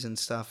the leaves and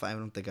stuff. I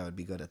don't think I would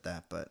be good at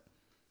that, but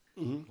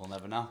We'll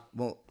never know.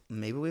 well,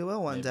 maybe we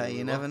will one Maybe day. we You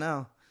will. never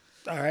know.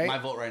 All right. My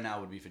vote right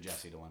now would be for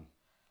Jesse to win.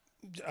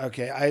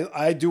 Okay.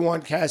 I do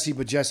want Cassie,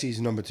 but Jesse's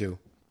number 2.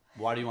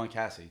 Why do you want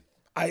Cassie?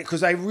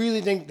 Because I really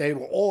think they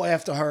were all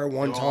after her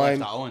one They were all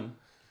time. after Owen.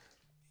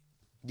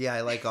 Yeah,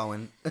 I like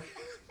Owen.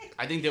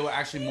 I think they were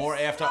actually more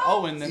after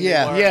Owen than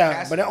Yeah. they were Yeah,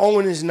 Cassie. but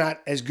Owen is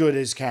not as good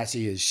as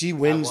Cassie is. She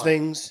wins what?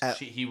 things.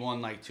 He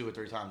won like 2 or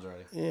 3 times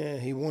already. Yeah,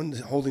 he won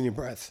holding your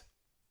breath.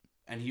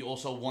 And he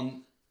also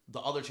won the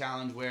other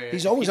challenge where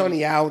He's always he on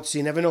the outs.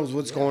 He never knows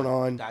what's going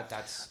on.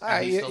 That's All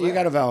right, he's still you there.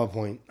 got a valid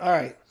point. All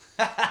right.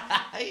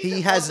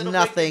 He has wanted to win 'cause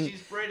nothing.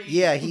 she's pretty.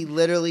 Yeah, he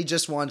literally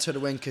just wants her to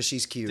win because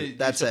she's cute. Did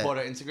That's you it. support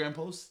her Instagram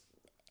post?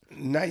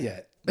 Not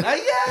yet. Not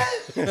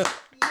yet. Yeah.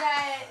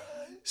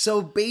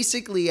 So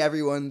basically,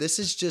 everyone, this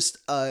is just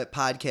a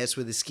podcast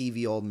with a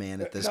skeevy old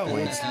man at this No,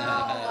 point.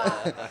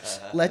 it's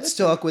Let's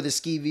talk with a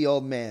skeevy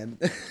old man.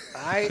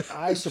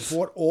 I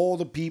support all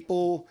the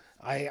people.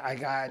 I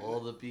got All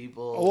the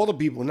people. all the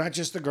people, not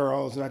just the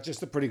girls, not just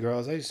the pretty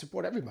girls. I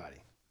support everybody.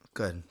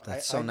 Good.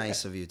 That's so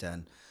nice of you,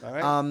 Dan. All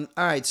right. All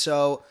right.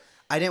 So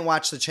I didn't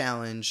watch the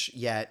challenge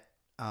yet.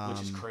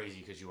 Which is crazy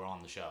because you were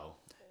on the show.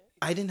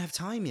 I didn't have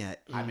time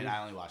yet. I mean,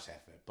 I only watched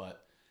half of it,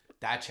 but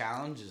that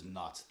challenge is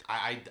nuts.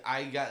 I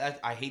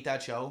hate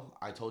that show.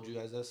 I told you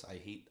guys this.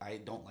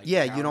 I don't like.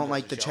 Yeah, the you don't challenge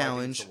like as the a show. I think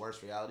challenge. it's the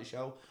worst reality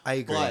show. I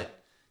agree.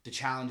 But the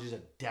challenges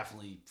are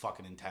definitely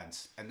fucking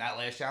intense. And that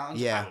last challenge,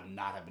 Yeah. I would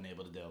not have been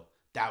able to do.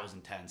 That was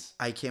intense.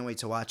 I can't wait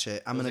to watch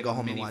it. I'm was gonna like go a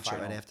home and mini watch it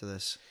right final. after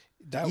this.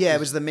 That Yeah, it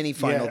was the mini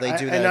final. They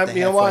do that. And at the you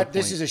know halfway what?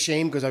 This point. is a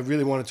shame because I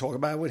really want to talk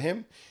about it with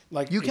him.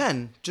 Like You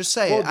can just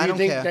say Well, it. I don't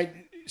care.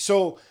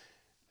 So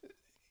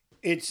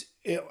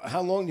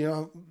how long? You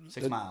know,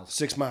 6 miles.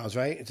 6 miles,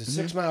 right? It's a Mm-hmm.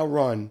 6 mile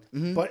run.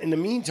 But in the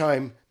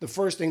meantime, the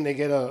first thing they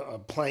get a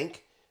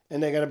plank,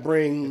 and they got to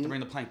bring To bring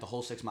the plank the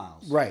whole 6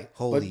 miles. right.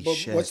 Holy but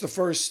shit. What's the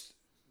first?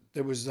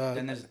 There was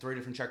Then there's 3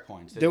 different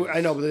checkpoints. I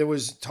know, but there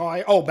was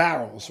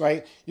barrels,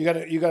 right? You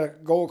gotta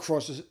go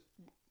across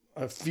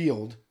a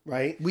field,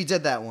 right? We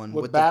did that one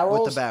With with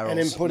barrels, the barrels. and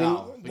then putting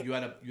No, but you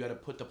had to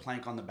put the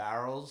plank on the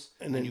barrels,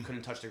 and then you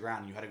couldn't touch the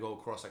ground. You had to go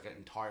across like an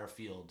entire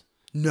field.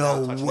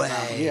 No Without touching the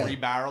ground with way. Yeah. 3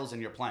 barrels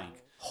and your plank.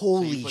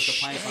 Holy you put the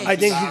plank on shit. I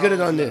two think he could have barrels,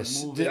 done you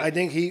this. move it. I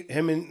think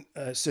him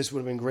and Sis would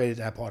have been great at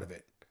that part of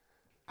it.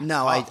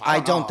 No, Tough. I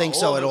know. don't think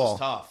so All of at it was all.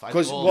 tough. I think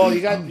Because all of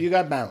it was you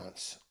got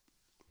balance,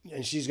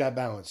 and she's got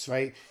balance,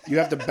 right? You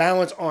have to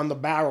balance on the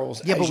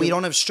barrels. Yeah, as but we you-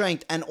 don't have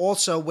strength, and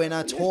also we're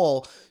not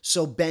tall.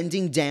 So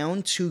bending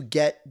down to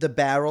get the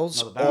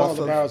barrels No, the barrels Oh, off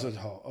the of. barrels are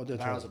tall. Oh, they're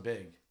barrels tall. are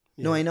big.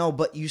 No, I know,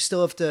 but you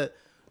still have to.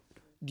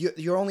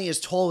 You're only as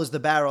tall as the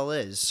barrel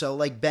is. So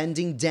like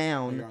bending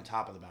down. You're on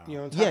top of the barrel.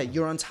 You're on top Yeah, of it.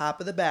 you're on top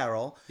of the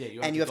barrel, Yeah, you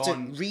have and to you have go to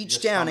on reach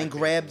your down and stomach,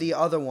 grab basically. the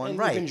other one. And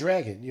you can Right.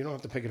 drag it. You don't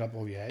have to pick it up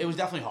over your head. It was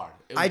definitely hard.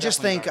 It was I just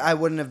definitely think very I hard.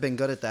 wouldn't have been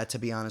good at that, to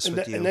be honest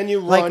with you. and then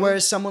you like run-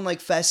 whereas someone like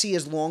Fessy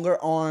has longer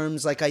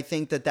arms. Like I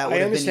think that would I have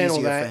been understand all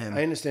easier that. for him.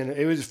 I understand.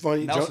 It was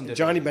funny. Nelson did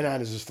Johnny really well.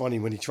 Bananas was funny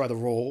when he tried to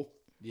roll.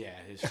 Yeah,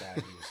 his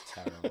strategy was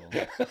terrible.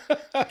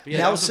 But yeah,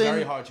 that was a Nelson-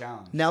 very hard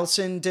challenge.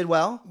 Nelson did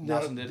well.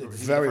 Nelson did very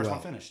very the first well.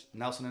 one finished.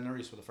 Nelson and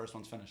Nerys were the first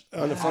ones finished.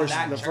 On the first,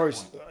 that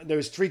checkpoint. there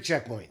was 3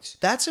 checkpoints,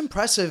 That's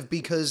impressive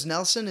because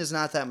Nelson is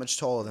not that much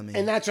taller than me.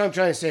 and that's what I'm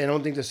trying to say. I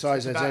don't think the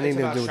size has It's anything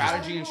to about do with it.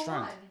 strategy and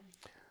strength.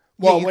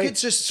 Yeah, you could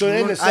just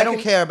ruin- I don't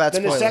care about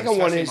Then the spoilers. second one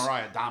Especially is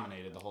Mariah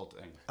dominated the whole thing.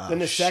 then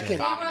the second. They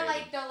were Dominated.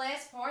 like the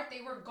last part.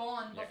 They were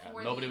gone Yeah,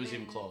 before. nobody they was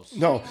even close.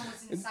 No, anyone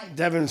was in sight.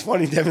 Devin's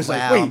funny. Devin's Wow,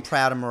 like, wait, I'm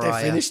proud of they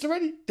Mariah. finished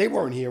already? They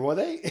weren't here, were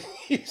they?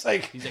 He's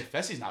like, He's like,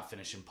 Fessy's not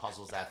finishing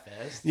puzzles that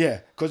fast. yeah,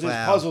 because it's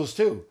Wow. puzzles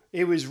too.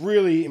 It was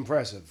really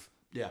impressive.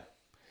 Yeah.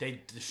 They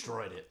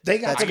destroyed it. They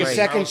got That's to the great.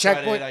 second Girls credit,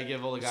 checkpoint. I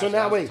give all the guys So that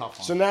now was a wait. tough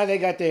one. So now they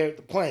got their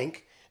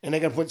plank, and they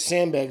got to put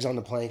sandbags on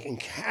the plank and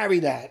carry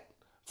that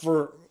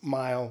for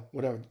mile,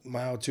 whatever,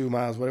 mile, 2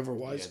 miles, whatever it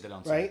was, Yeah, they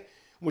don't right?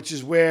 Which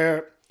is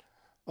where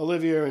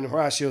Olivia and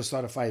Horacio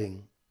started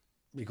fighting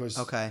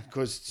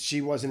because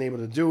she wasn't able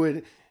to do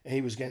it, and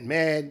he was getting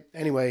mad.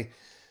 Anyway,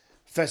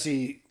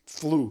 Fessy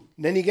flew.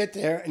 Then you get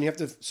there, and you have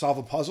to solve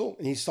a puzzle,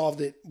 and he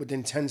solved it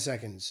within 10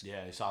 seconds.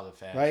 Yeah, they saw the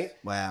fast. Right?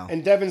 Wow.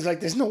 And Devin's like,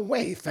 there's no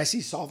way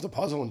Fessy solved the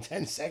puzzle in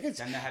 10 seconds.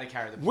 Then they had to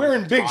carry the We're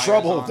in big tires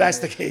trouble on if that's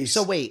it. the case.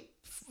 So wait,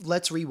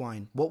 let's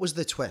rewind. What was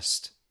the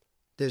twist?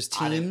 There's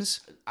teams.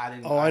 I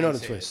didn't. Oh, I know didn't the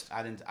see twist. it.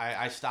 I didn't.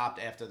 I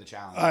stopped after the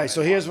challenge. All right,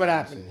 so I here's what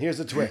watched happened. Here's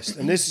the twist.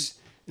 And this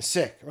is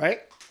sick, right?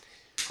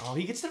 Oh,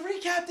 he gets the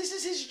recap. This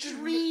is his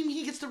dream.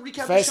 He gets to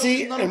recap the show Fessy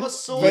that none and, of us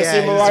saw. Fessy Yeah,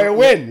 and Mariah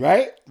win,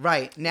 right?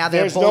 Right. Now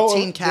they're There's both no,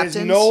 team captains.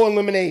 There's no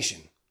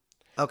elimination.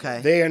 Okay.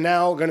 They are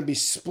now going to be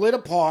split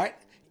apart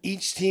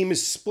each team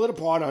is split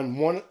apart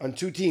on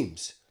 2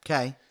 teams.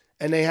 Okay.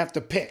 And they have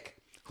to pick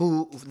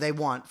who they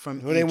want from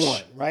who they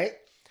want, right?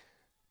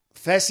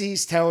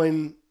 Fessy's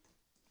telling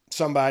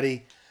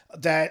somebody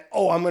that,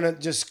 I'm going to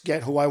just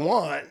get who I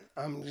want.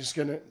 I'm just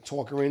going to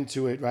talk her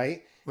into it,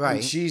 right? Right.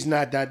 And she's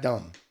not that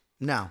dumb.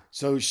 No.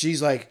 So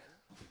she's like,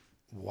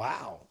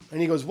 wow. And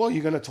he goes, well,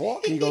 you're going to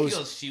talk? And he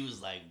goes, she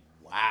was like,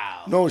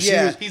 wow. No, she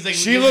Yeah. was, He's like,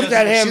 she looked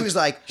at him. She was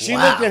like, she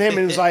wow. looked at him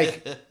and was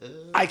like,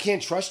 I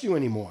can't trust you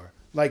anymore.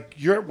 Like,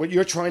 what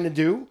you're trying to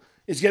do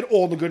is get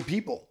all the good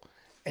people.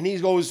 And he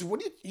goes,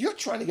 you're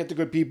trying to get the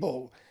good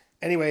people.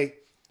 Anyway.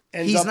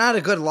 He's not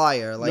a good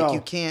liar. Like, No.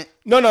 you can't.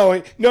 No.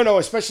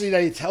 Especially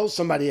that he tells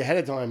somebody ahead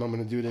of time, I'm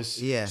going to do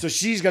this. Yeah. So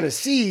she's going to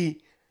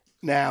see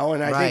now.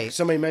 And I think Right.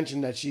 somebody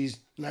mentioned that she's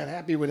not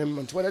happy with him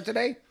on Twitter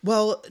today.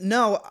 Well,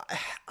 no,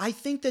 I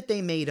think that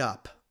they made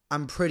up.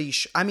 I'm pretty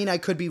sure. I mean, I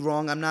could be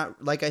wrong. I'm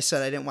not, like I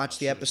said, I didn't watch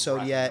the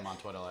episode yet. On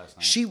Twitter last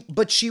night.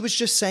 But she was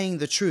just saying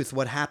the truth,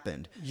 what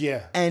happened.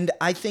 Yeah. And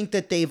I think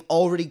that they've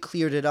already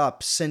cleared it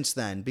up since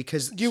then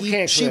because she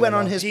clear went it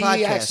on up. his He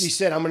podcast. actually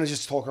said, I'm going to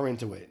just talk her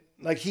into it.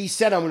 Like, he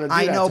said, I'm going to do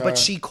I that know, to but her.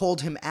 she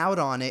called him out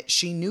on it.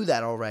 She knew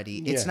that already.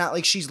 It's Yeah. not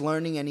like she's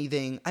learning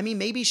anything. I mean,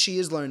 maybe she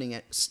is learning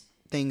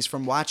things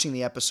from watching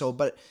the episode,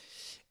 but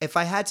if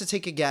I had to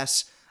take a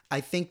guess, I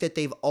think that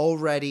they've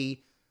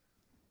already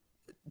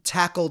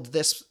tackled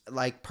this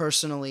like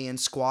personally and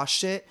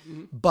squashed it,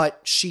 but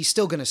she's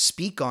still going to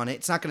speak on it.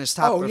 It's not going to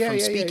stop her from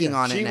speaking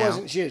on it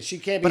now. She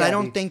can't be But I happy.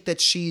 don't think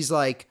that she's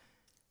like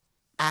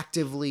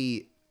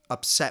actively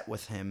upset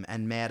with him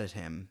and mad at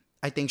him.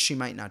 I think she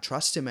might not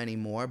trust him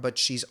anymore, but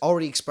she's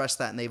already expressed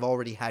that and they've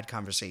already had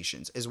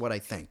conversations, is what I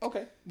think.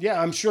 Okay.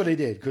 Yeah, I'm sure they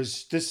did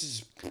because this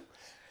is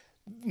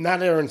now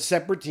they're in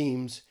separate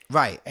teams.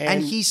 Right. And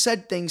And- he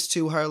said things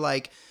to her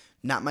like,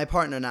 not my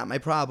partner, not my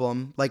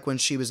problem, like when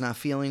she was not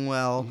feeling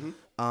well.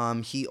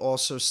 He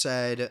also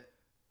said,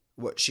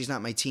 she's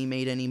not my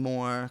teammate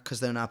anymore because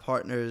they're not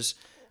partners.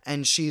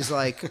 And she's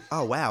like,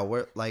 oh, wow,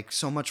 we're like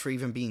so much for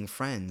even being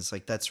friends.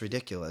 Like, that's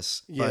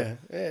ridiculous. Yeah.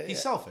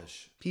 He's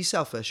selfish. He's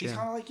selfish, He's yeah.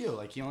 kind of like you.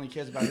 Like, he only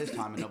cares about his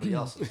time and nobody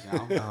else's, you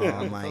know?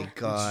 Oh, my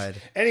God.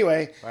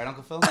 Anyway, Right,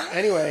 Uncle Phil?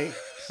 anyway,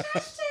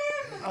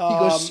 He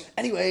goes,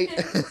 anyway.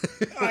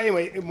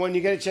 anyway, when you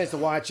get a chance to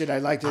watch it,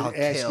 I'd like to I'll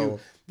ask kill. you.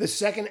 The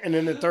second and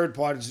then the third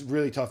part is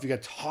really tough. You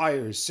got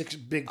tires, 6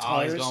 big Oh,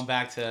 tires. he's going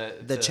back to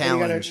The to-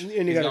 challenge. He's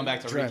going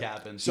back to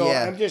recapping. So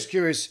Yeah. I'm just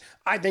curious.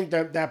 I think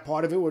that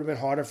part of it would have been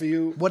harder for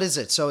you. What is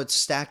it? So it's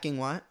stacking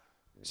what?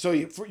 So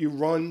you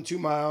run 2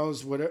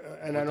 miles, whatever,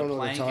 and I don't know the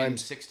plank and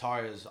times. 6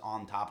 tires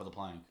on top of the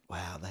plank.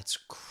 Wow, that's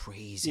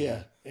crazy.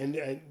 Yeah, and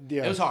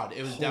yeah, It was hard.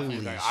 It was definitely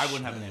very. I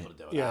wouldn't have been able to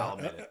do it. yeah. I'll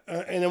admit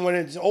it. And then when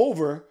it's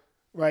over,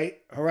 right?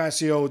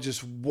 Horacio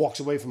just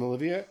walks away from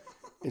Olivia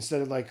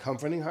instead of like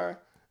comforting her,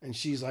 and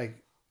she's like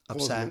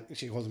Upset.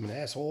 She calls him an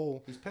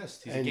asshole. He's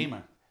pissed. He's And- a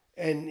gamer.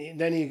 And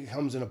then he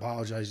comes and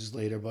apologizes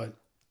later, but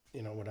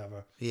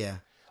whatever. Yeah.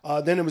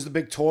 Then it was the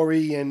big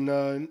Tory and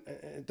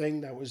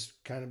thing that was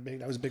kind of big.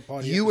 That was a big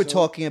part. Of the You were episode.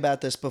 talking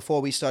about this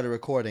before we started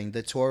recording,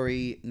 the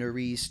Tori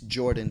Nerys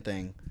Jordan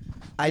thing.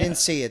 I didn't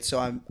see it,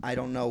 so I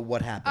don't know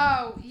what happened.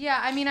 Oh, yeah.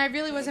 I mean, I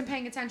really wasn't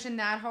paying attention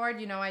that hard.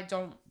 You know, I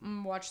don't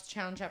watch the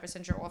challenge ever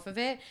since you're off of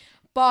it.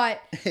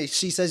 But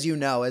She says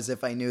as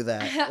if I knew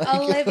that. Like,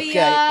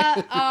 Olivia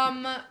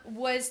okay.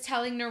 was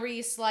telling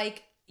Nerys,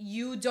 like,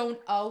 you don't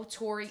owe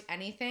Tori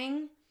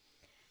anything.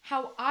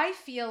 How I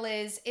feel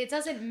is it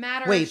doesn't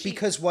matter. Wait, if she,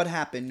 because what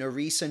happened?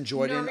 Nerys and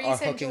Jordan are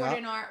hooking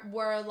up?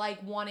 were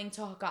like wanting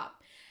to hook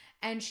up.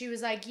 And she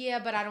was like, yeah,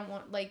 but I don't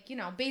want, like,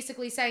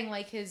 basically saying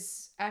like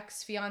his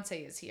ex-fiance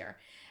is here.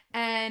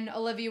 And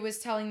Olivia was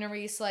telling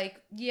Nerys,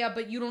 like, yeah,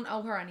 but you don't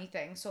owe her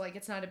anything. So, like,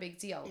 it's not a big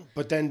deal.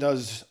 But then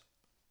does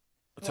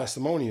a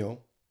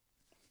testimonial.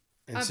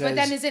 And But says,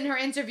 then is in her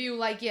interview,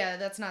 like, yeah,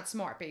 that's not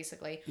smart,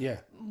 basically. yeah.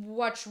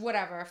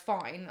 Whatever,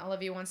 fine.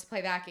 Olivia wants to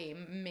play that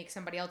game, make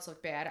somebody else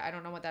look bad. I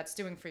don't know what that's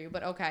doing for you,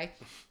 but okay.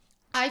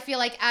 I feel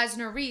like as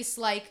Nerys,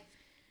 like,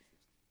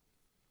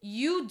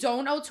 you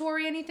don't owe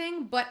Tori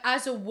anything, but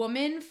as a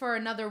woman for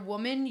another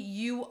woman,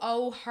 you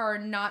owe her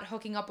not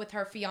hooking up with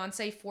her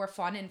fiance for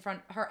fun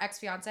her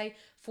ex-fiance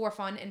for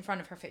fun in front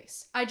of her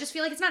face. I just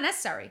feel like it's not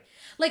necessary.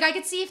 Like, I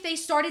could see if they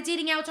started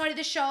dating outside of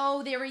the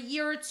show, they're a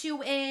year or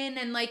two in,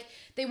 and like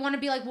they want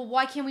to be like, well,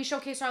 why can't we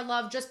showcase our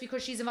love just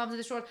because she's involved in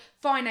the show?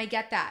 Fine, I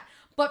get that.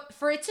 But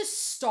for it to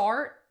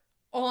start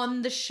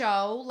on the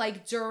show,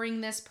 like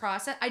during this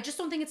process, I just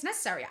don't think it's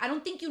necessary. I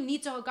don't think you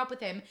need to hook up with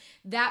him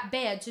that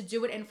bad to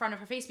do it in front of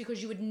her face, because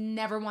you would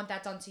never want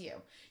that done to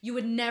you. You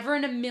would never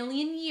in a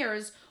million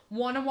years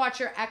want to watch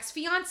your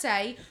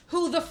ex-fiance,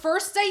 who the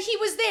first day he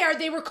was there,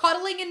 they were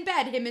cuddling in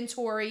bed, him and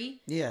Tori,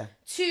 Yeah.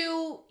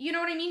 to, you know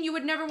what I mean? You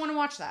would never want to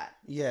watch that.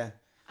 Yeah.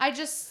 I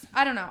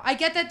don't know. I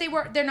get that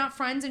they're not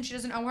friends and she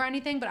doesn't owe her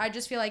anything, but I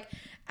just feel like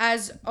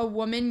as a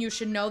woman, you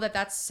should know that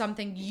that's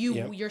something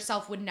you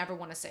yourself would never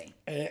want to see.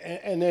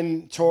 And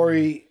then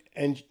Tori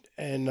and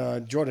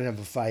Jordan have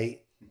a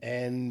fight,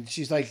 and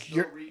she's like,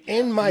 "You're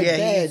in my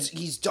bed."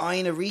 He's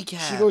dying to recap.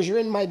 She goes, "You're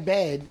in my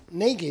bed,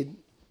 naked,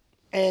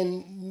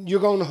 and you're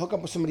going to hook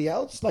up with somebody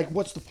else? Like,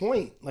 what's the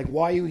point? Like,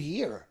 why are you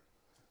here?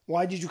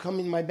 Why did you come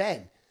in my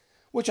bed?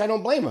 Which I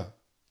don't blame her,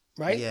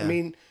 right? Yeah. I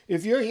mean,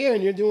 if you're here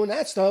and you're doing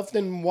that stuff,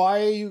 then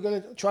why are you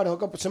going to try to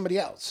hook up with somebody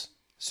else?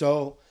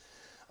 So,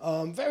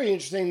 very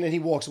interesting that he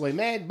walks away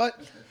mad, but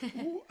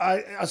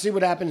I'll see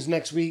what happens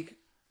next week.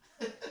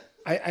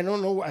 I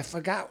don't know. I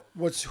forgot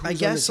who's I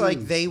guess on the like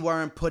teams. they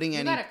weren't putting You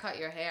any. gotta cut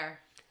your hair.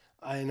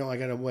 I know I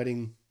got a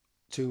wedding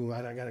too.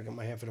 I got to get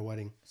my hair for the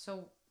wedding.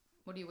 So,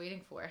 what are you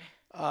waiting for?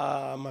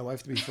 My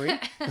wife to be free.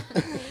 But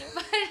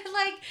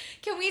like,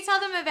 can we tell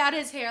them about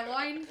his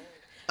hairline?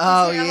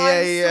 Oh His yeah,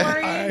 hairline yeah.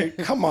 story? All right,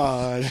 come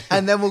on.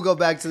 And then we'll go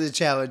back to the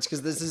challenge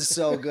because this is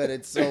so good.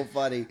 It's so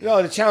funny.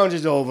 No, the challenge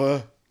is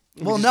over.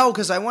 Well, no,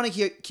 because I want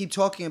to keep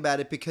talking about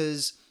it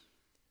because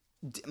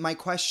my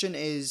question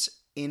is,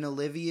 in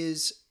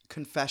Olivia's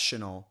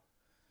confessional,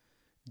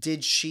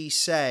 did she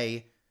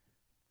say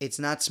it's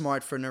not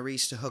smart for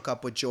Nurys to hook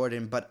up with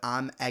Jordan, but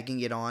I'm egging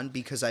it on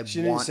because I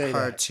want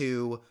her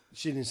to...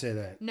 She didn't say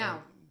that. No.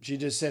 She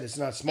just said it's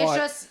not smart.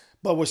 just-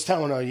 but was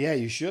telling her, yeah,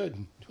 you should.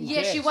 Who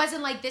Yeah, she cares?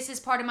 wasn't like, this is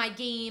part of my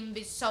game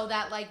so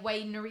that like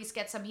way Nurys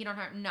gets some heat on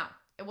her. No,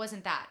 it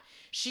wasn't that.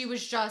 She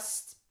was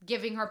just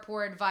giving her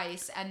poor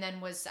advice and then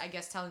was, I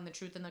guess, telling the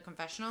truth in the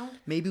confessional.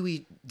 Maybe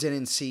we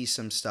didn't see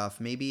some stuff.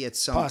 Maybe it's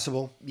some...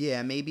 Possible.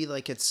 Yeah, maybe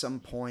like at some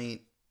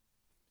point,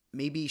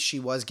 maybe she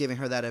was giving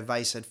her that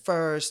advice at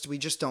first. We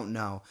just don't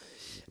know.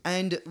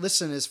 And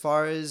listen, as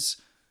far as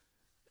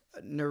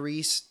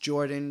Nurys,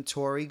 Jordan,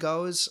 Tori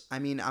goes, I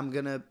mean, I'm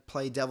going to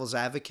play devil's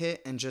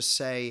advocate and just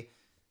say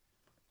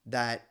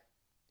that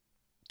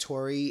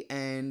Tori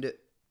and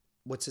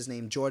what's his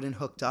name, Jordan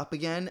hooked up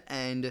again,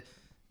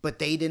 but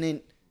they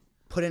didn't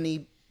put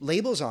any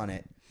labels on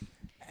it.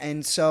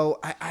 And so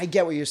I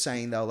get what you're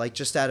saying though, like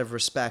just out of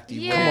respect.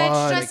 Yeah, Come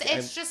on.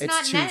 it's just It's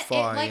not too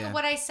far, like yeah.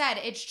 what I said.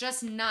 It's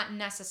just not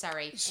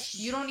necessary.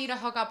 You don't need to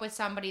hook up with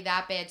somebody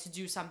that bad to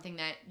do something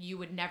that you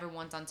would never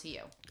want done to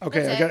you.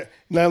 Okay, That's I got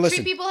now. Listen.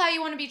 Treat people how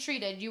you want to be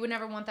treated. You would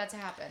never want that to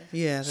happen.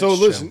 Yeah. That's So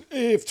true. listen,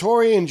 if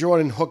Tori and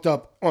Jordan hooked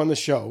up on the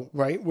show,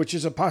 right, which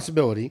is a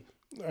possibility,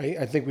 right?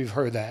 I think we've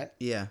heard that.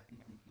 Yeah.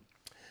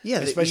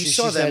 Yeah. Especially you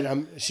saw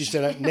them. she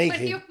said I'm What naked.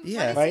 do you, Yeah.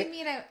 what does Right? he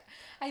mean?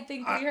 I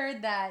think we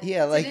heard that.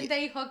 Yeah, like- Didn't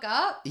they hook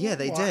up? Yeah,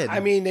 they Well, did. I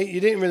mean, you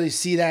didn't really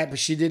see that, but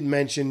she did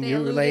mention They you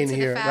were alluded laying to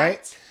the here, fact.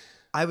 right?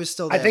 I was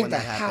still I there think when the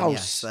that happened. Yes,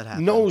 house that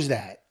happened. knows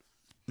that.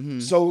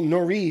 So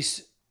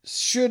Nurys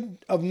should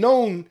have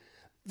known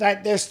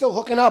that they're still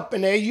hooking up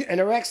and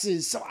they're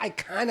exes. So I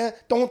kind of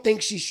don't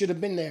think she should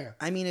have been there.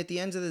 I mean, at the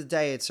end of the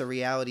day, it's a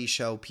reality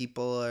show.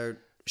 People are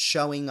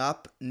showing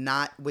up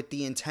not with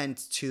the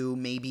intent to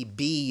maybe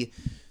be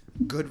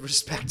good,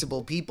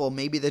 respectable people.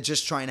 Maybe they're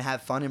just trying to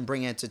have fun and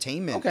bring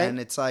entertainment. Okay. And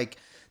it's like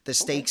the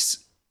stakes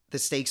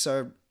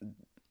are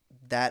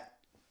that,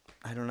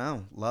 I don't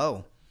know,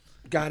 low.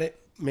 Got it?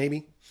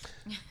 Maybe.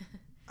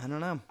 I don't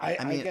know. I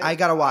I mean, get I it.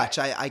 gotta watch.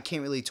 I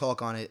can't really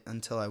talk on it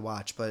until I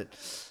watch, but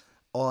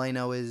all I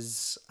know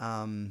is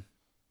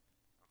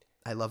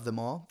I love them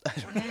all.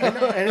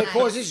 And it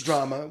causes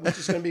drama, which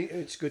is going to be,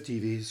 it's good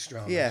TV. It's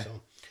drama. Yeah.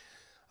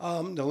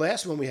 So. The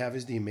last one we have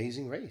is The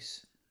Amazing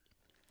Race.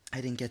 I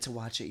didn't get to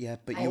watch it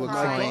yet, but I you were Oh my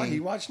God, crying. he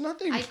watched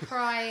nothing. I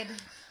cried.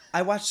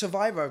 I watched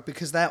Survivor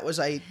because that was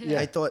I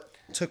thought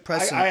took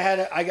precedent.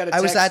 I got a text, I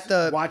was at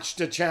the- watch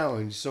the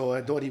challenge, so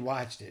I thought he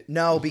watched it.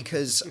 No,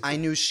 because I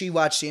knew she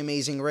watched The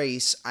Amazing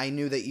Race. I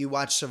knew that you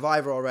watched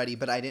Survivor already,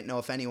 but I didn't know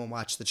if anyone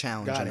watched the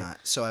challenge Got or it. not.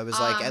 So I was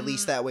like, at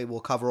least that way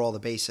we'll cover all the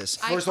bases.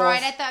 I First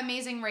cried off- at the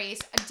Amazing Race.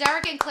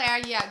 Derek and Claire,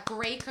 yeah,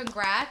 great,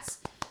 congrats.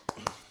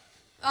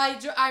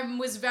 I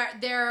was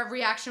their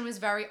reaction was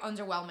very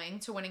underwhelming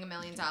to winning $1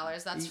 million.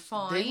 That's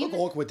fine. They look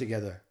awkward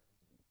together.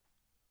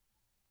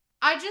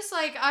 I just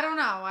I don't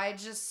know.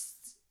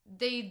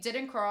 They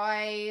didn't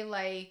cry.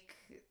 Like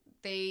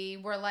they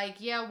were like,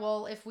 yeah,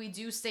 well, if we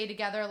do stay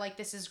together, like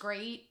this is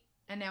great.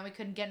 And now we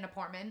couldn't get an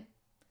apartment.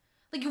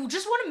 Like you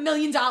just won $1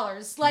 million,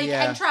 like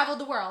Yeah. and traveled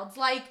the world.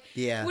 Like,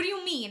 Yeah. what do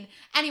you mean?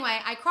 Anyway,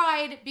 I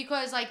cried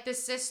because like the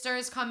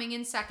sisters coming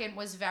in second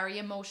was very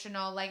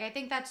emotional. Like I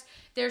think that's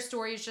their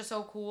story is just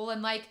so cool.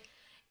 And like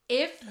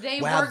if they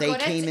Wow, were they good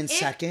came at, in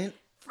second.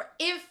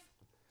 if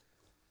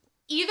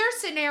either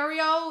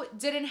scenario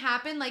didn't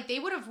happen, like they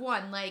would have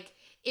won. Like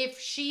if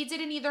she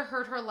didn't either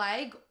hurt her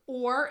leg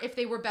or if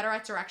they were better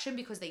at direction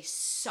because they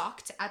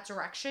sucked at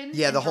direction.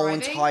 Yeah, and the whole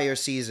driving. entire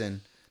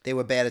season they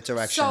were bad at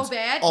directions. So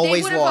bad. Always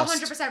they would have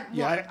lost. 100% won.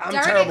 Yeah, I'm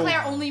Derek terrible. and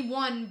Claire only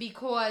won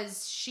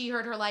because she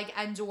hurt her leg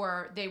and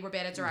or they were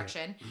bad at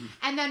direction.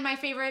 And then my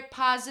favorite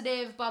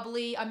positive,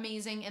 bubbly,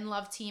 amazing, in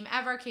love team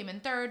ever came in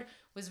third.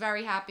 Was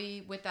very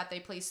happy with that they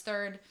placed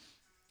third.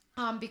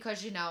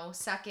 Because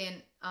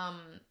second,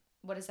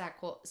 what is that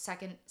called?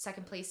 Second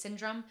place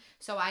syndrome.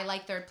 So I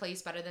like third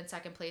place better than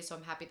second place, so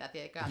I'm happy that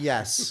they got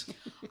Yes.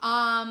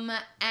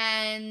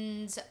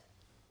 and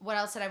what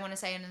else did I want to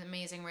say in an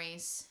Amazing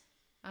Race?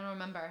 I don't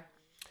remember.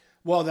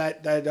 Well,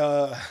 that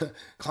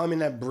climbing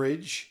that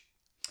bridge,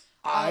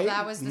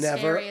 that was the never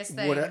scariest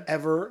thing. would have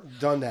ever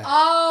done that.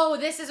 Oh,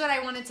 this is what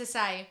I wanted to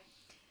say.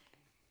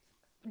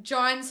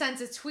 John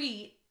sent a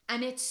tweet,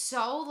 and it's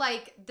so,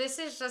 like, this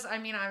is just, I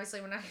mean,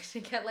 obviously we're not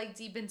going to get, like,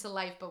 deep into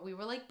life, but we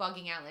were, like,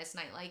 bugging out last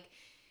night. Like,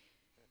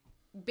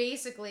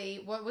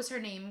 basically, what was her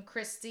name?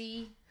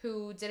 Christy,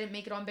 who didn't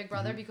make it on Big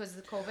Brother because of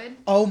the COVID.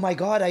 Oh my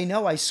God, I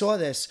know. I saw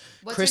this.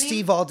 What's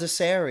Christy her name?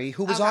 Valdesari,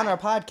 who was on our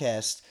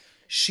podcast,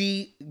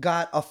 she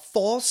got a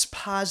false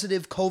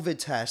positive COVID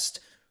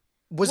test,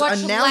 was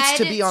announced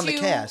to be on the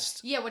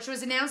cast. Yeah, which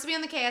was announced to be on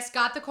the cast,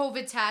 got the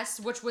COVID test,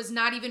 which was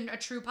not even a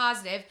true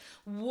positive,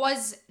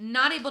 was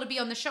not able to be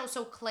on the show.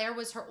 So Claire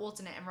was her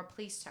alternate and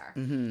replaced her.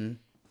 Mm-hmm.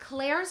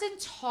 Claire's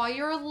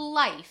entire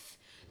life,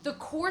 the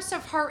course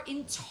of her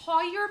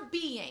entire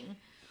being,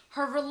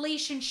 her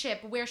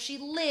relationship, where she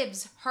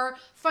lives, her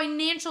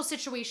financial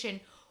situation,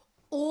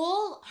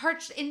 all her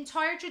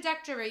entire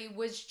trajectory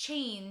was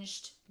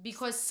changed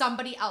because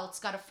somebody else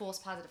got a false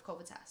positive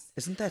COVID test.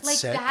 Isn't that like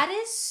sick?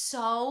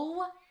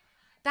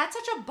 That's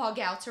such a bug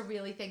out to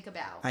really think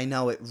about. I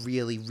know, it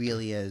really,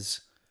 really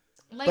is.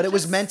 Like, but it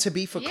was meant to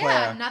be for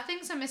Claire. Yeah,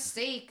 nothing's a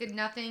mistake.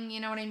 Nothing, you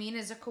know what I mean,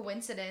 is a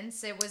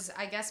coincidence. It was,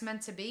 I guess,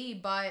 meant to be,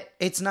 but...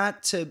 It's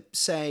not to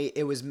say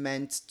it was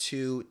meant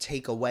to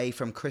take away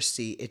from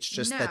Christy. It's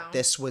just that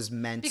this was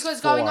meant because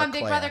for going on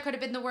Claire. Big Brother could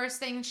have been the worst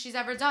thing she's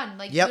ever done.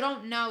 Like, you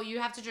don't know. You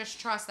have to just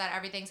trust that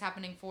everything's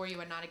happening for you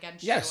and not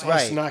against you. Yes,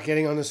 us not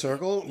getting on the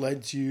circle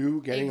led to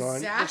you getting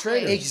on the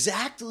Traitors.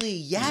 Exactly,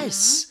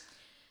 yes. Mm-hmm.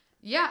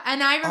 Yeah,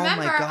 and I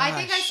remember, I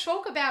think I gosh.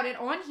 spoke about it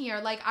on here.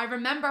 Like, I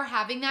remember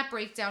having that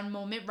breakdown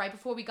moment right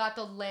before we got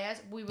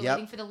we were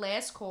waiting for the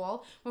last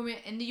call when we were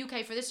in the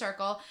UK for the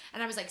circle.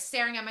 And I was like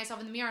staring at myself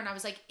in the mirror and I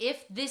was like,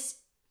 if this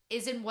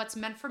isn't what's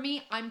meant for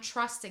me, I'm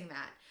trusting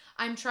that.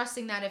 I'm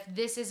trusting that if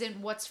this isn't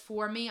what's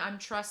for me, I'm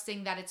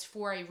trusting that it's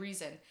for a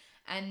reason.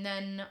 And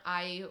then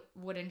I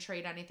wouldn't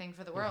trade anything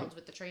for the world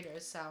with the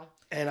Traitors. So,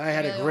 and I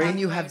had a great. And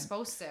you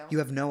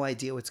have no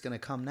idea what's going to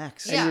come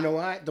next. And you know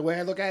what? The way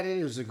I look at it,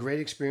 it was a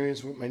great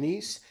experience with my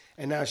niece,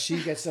 and now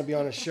she gets to be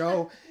on a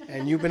show,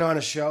 and you've been on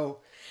a show.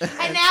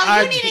 And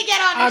now you need to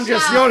get on a show. I'm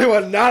just the only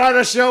one not on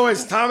a show,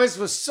 as Thomas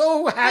was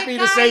so happy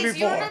to say before.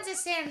 You don't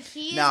understand.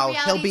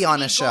 He'll be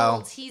on a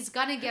show. He's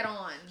gonna get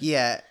on.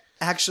 Yeah.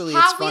 Actually,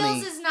 Hot it's funny.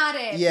 Wheels is not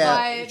it.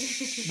 Yeah,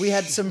 but... we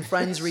had some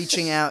friends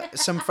reaching out.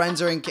 Some friends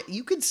are in.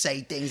 You could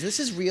say things. This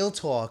is real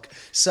talk.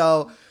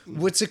 So,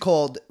 what's it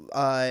called?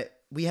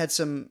 We had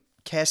some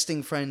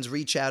casting friends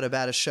reach out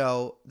about a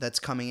show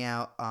that's coming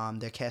out.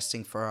 They're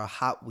casting for a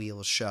Hot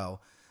Wheels show,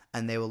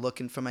 and they were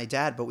looking for my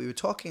dad. But we were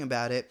talking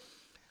about it.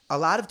 A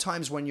lot of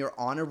times when you're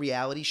on a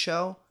reality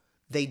show,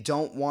 they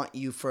don't want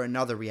you for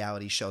another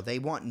reality show. They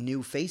want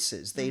new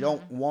faces. They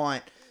don't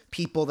want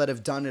people that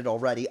have done it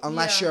already,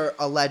 unless you're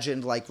a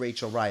legend like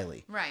Rachel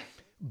Riley. Right.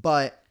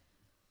 But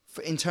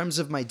in terms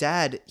of my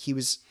dad, he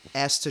was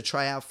asked to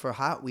try out for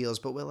Hot Wheels,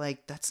 but we're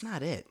like, that's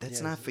not it. That's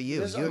not for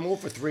you. I'm all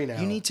for 3 now.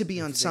 You need to be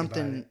on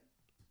something.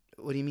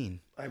 What do you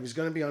mean? I was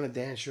going to be on a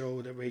dance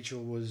show that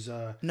Rachel was...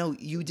 no,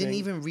 you didn't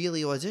even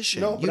really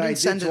audition. No, you but didn't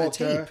send her the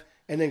to tape. her,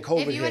 and then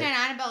COVID If you hit. and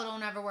Annabelle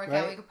don't ever work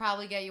out, we could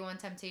probably get you on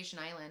Temptation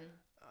Island.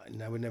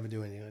 I would never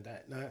do anything like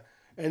that. No.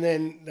 And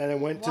then I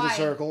went to the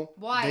circle.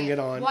 Why? Didn't get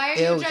on. Why are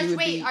you judging?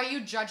 Wait, are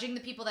you judging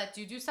the people that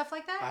do stuff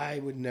like that? I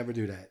would never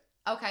do that.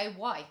 Okay,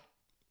 why?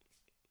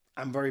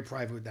 I'm very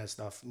private with that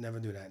stuff. Never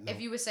do that. No. If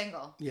you were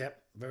single. Yep,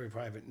 very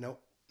private.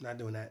 Nope, not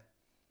doing that.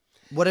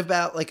 What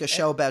about like a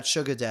show about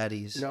sugar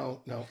daddies?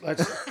 No.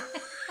 Let's.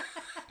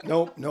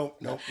 Nope.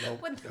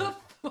 What the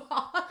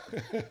fuck?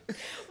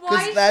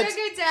 Why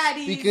sugar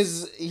daddies?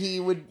 Because he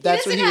would.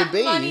 That's what he would be.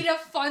 He doesn't have money to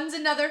fund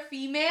another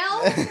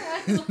female.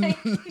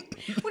 Like,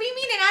 what do you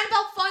mean? And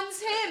Annabelle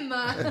funds him.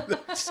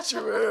 That's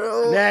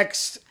true.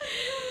 Next.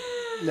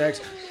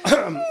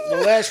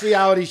 The last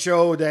reality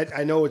show that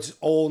I know it's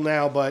old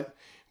now, but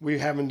we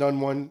haven't done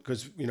one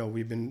because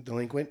we've been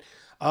delinquent.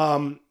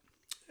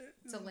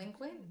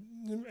 Delinquent?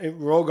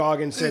 Ro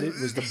Goggins said it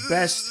was the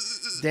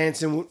best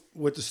Dancing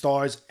with the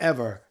Stars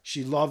ever.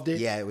 She loved it.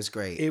 Yeah, it was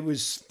great. It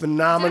was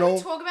phenomenal. Did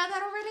we talk about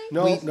that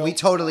already? No, we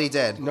totally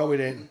did. No, we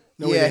didn't.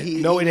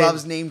 He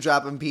loves name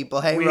dropping people.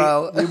 Hey,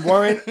 Ro.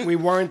 we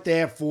weren't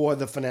there for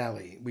the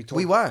finale.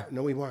 We were.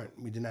 No, we weren't.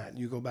 We did not.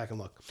 You go back and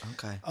look.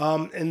 Okay.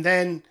 And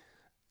then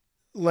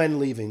Len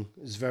leaving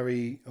is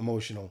very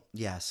emotional.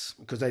 Yes.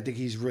 Because I think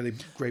he's really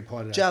great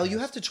part of that. Jel, you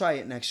have to try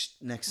it next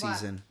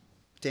season.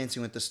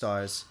 Dancing with the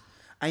Stars.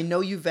 I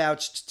know you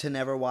vouched to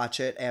never watch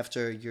it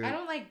after your... I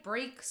don't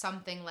break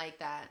something like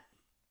that.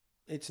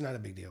 It's not a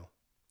big deal.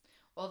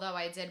 Although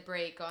I did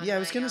break on I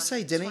was going to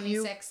say, didn't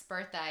you? 26th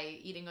birthday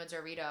eating a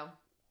Dorito.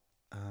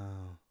 Oh.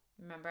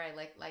 Remember I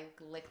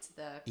licked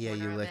the Yeah,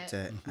 you licked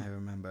it. I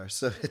remember.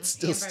 So it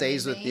still Amber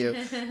stays made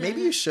with me. you.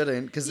 Maybe you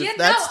shouldn't, because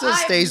that still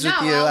stays with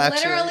you, I'll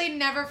actually. literally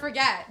never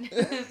forget.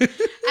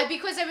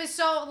 Because I was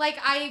so,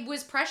 I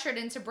was pressured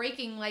into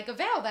breaking, a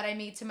vow that I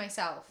made to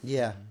myself.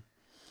 Yeah.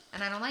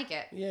 And I don't like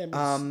it. Yeah,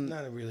 but it's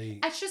not a really...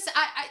 It's just,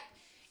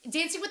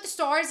 Dancing with the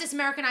Stars is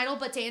American Idol,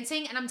 but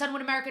dancing, and I'm done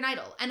with American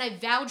Idol. And I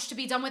vouched to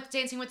be done with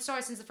Dancing with the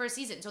Stars since the first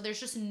season, so there's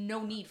just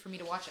no need for me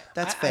to watch it.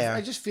 That's fair.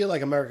 I just feel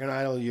like American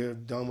Idol, you're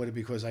done with it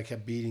because I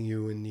kept beating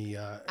you in the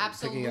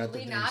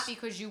Absolutely not,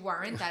 because you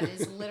weren't. That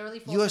is literally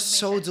false You are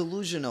so information.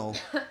 delusional.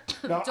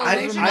 No,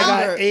 Delusional. I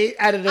got 8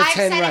 out of the 10 I've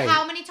said right. it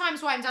how many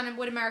times why I'm done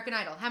with American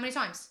Idol? How many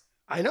times?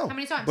 I know. How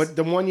many times? But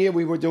the one year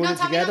we were doing No, it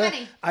tell me how together,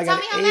 many. I Tell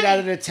got me how 8 many. out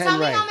of the 10 Tell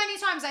me right. how many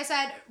times I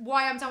said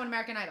why I'm done with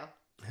American Idol.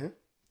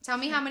 Tell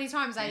me how many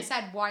times I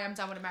said why I'm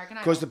done with American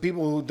Idol. Because the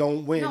people who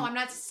don't win. No, I'm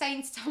not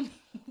saying to tell me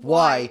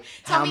Why?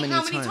 Tell How me many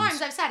how many times?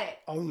 times I've said it.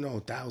 Oh no,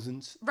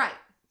 thousands. Right.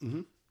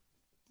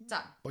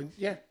 Done. But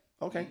yeah,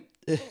 okay.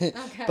 Okay.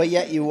 But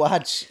yet you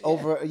watch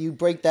over, you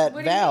break that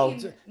What do you vow.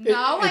 mean? No,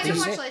 I It's didn't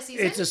the watch sa- last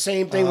season. It's the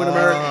same thing with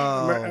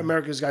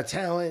America's Got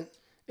Talent.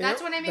 You That's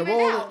know, what I mean they're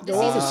right all, now. They're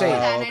all the season before same.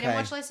 that, and I didn't okay.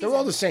 watch last season. They're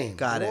all the same.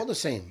 Got they're it. all the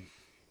same.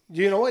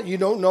 You know what? You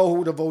don't know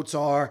who the votes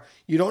are.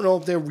 You don't know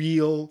if they're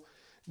real.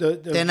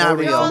 They're not voters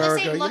real. They're all in the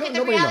America. same. You Look don't- at the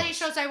nobody reality knows.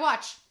 shows I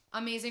watch.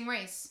 Amazing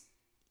Race.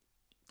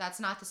 That's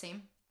not the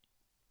same.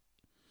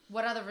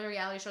 What other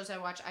reality shows I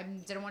watch? I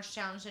didn't watch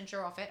Challenge since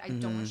you're off it. I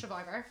don't watch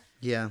Survivor.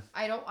 Yeah.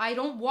 I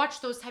don't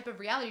watch those type of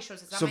reality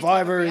shows. It's not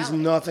Survivor my type is of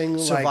reality. nothing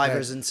like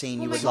Survivor's that. insane.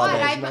 Oh You my would god! love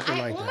Survivor's it. nothing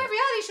like all that. my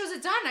reality shows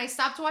are done. I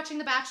stopped watching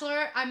The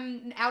Bachelor.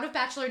 I'm out of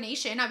Bachelor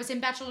Nation. I was in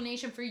Bachelor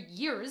Nation for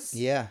years.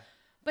 Yeah.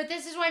 But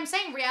this is what I'm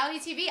saying. Reality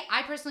TV,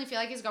 I personally feel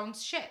like is going to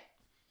shit.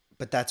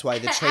 But that's why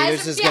the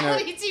Traitors As is a going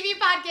reality to... TV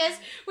podcast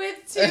with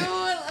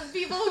two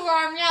people who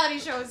are on reality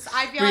shows,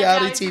 I feel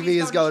Reality like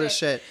TV is going to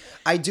shit.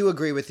 I do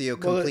agree with you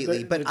Well, completely,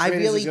 the but I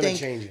Traitors really is gonna think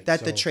change it,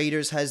 that the so.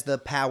 Traitors has the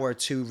power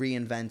to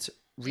reinvent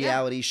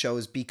reality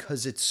shows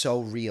because it's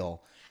so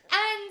real.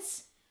 And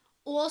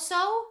also,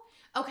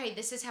 okay,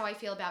 this is how I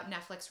feel about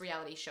Netflix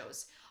reality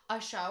shows. A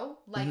show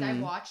like I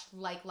watch,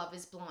 like Love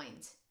is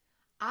Blind.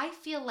 I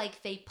feel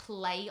like they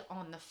play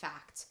on the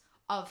fact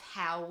of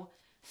how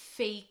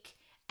fake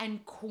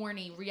and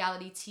corny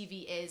reality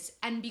TV is.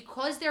 And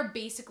because they're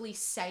basically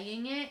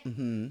saying it,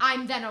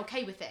 I'm then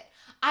okay with it.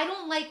 I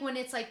don't like when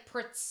it's like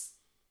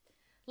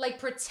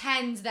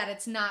pretend that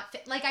it's not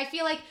like I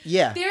feel like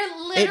Yeah. they're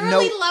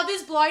literally Love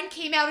is Blind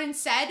came out and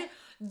said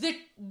the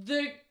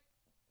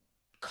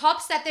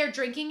cups that they're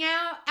drinking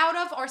out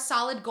of are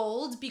solid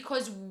gold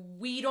because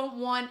we don't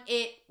want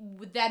it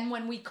then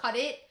when we cut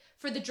it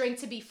for the drink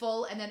to be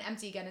full and then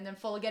empty again and then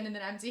full again and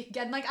then empty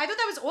again. Like I thought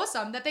that was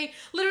awesome that they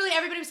literally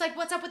everybody was like,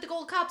 what's up with the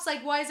gold cups?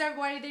 Like why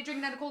are they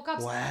drinking out of gold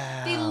cups?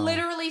 Wow. They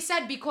literally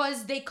said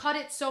because they cut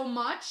it so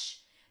much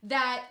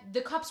that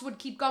the cups would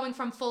keep going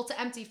from full to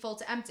empty, full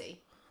to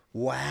empty.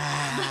 Wow.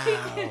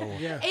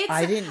 Yeah.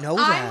 I didn't know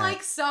that. I'm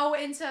like so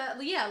into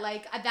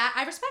like that.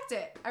 I respect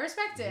it. I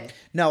respect it.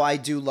 No, I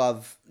do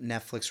love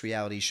Netflix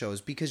reality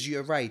shows because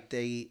you're right.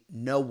 They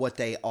know what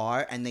they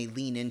are and they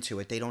lean into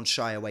it. They don't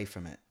shy away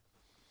from it.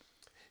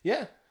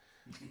 Yeah.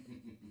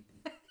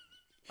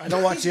 I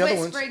don't watch He's the other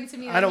ones. whispering to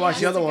me I that don't he watch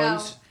has the other to go.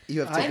 ones. You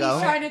have to And go.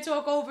 he's trying to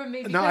talk over me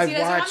because No, he I've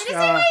doesn't want me watched. to say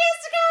where he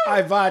has to go.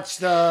 I've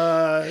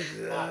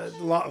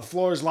watched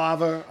Floor's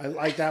Lava. I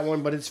like that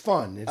one, but it's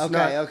fun. It's Okay,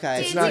 not,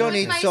 okay. It's We not, don't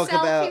need to talk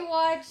about. He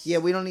watched. Yeah,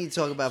 we don't need to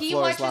talk about He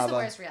Floor's watches the Lava.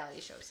 worst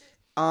reality shows.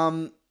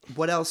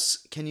 What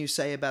else can you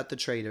say about the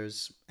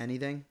Traitors?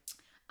 Anything?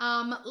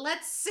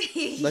 Let's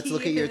see. Let's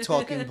look at your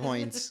talking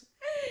points.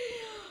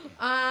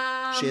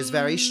 She has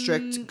very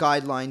strict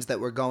guidelines that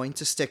we're going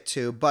to stick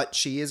to, but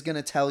she is going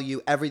to tell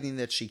you everything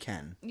that she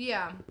can.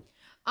 Yeah.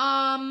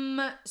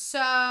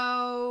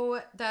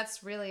 So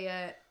that's really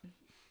it,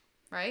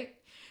 right?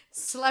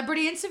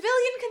 Celebrity and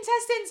civilian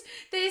contestants.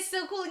 They're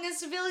still calling us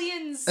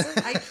civilians.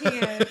 I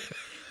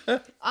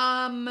can't.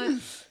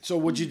 So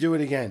would you do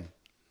it again?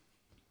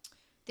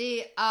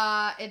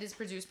 It is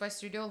produced by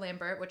Studio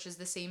Lambert, which is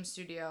the same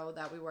studio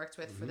that we worked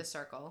with for The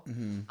Circle.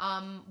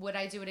 Would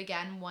I do it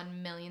again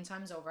 1,000,000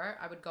 times over?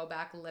 I would go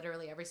back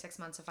literally every 6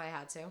 months if I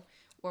had to,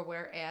 or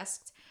we're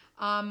asked.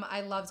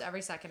 I loved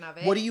every second of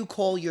it. What do you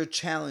call your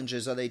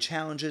challenges? Are they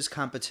challenges,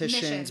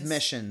 competitions, Missions.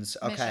 missions?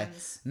 Okay.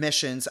 Missions.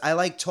 Missions. I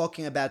like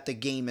talking about the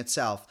game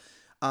itself.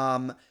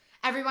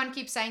 Everyone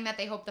keeps saying that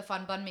they hope the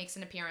Fun Bun makes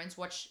an appearance,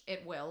 which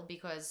it will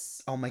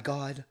because. Oh my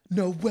God.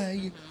 No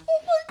way.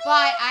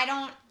 But I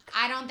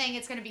don't think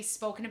it's going to be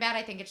spoken about.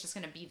 I think it's just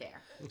going to be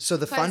there. So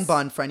the Fun 'Cause-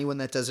 Bun, for anyone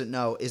that doesn't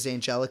know, is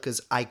Angelica's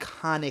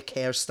iconic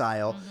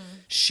hairstyle.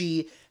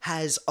 She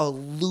has a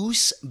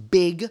loose,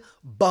 big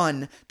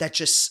bun that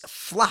just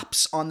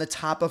flops on the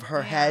top of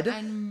her head.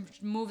 And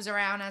moves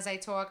around as I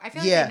talk. I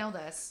feel Yeah. like I know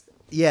this.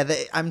 Yeah,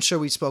 I'm sure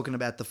we've spoken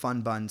about the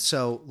Fun Bun,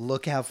 so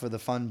look out for the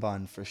Fun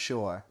Bun for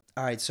sure.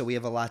 All right, so we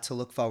have a lot to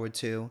look forward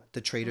to. The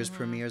Traitors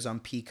premieres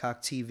on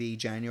Peacock TV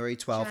January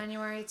 12th.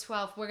 January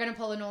 12th. We're going to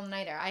pull an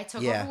all-nighter. I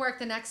took Yeah. off work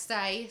the next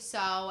day,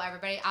 so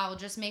everybody, I'll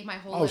just make my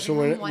whole Oh, so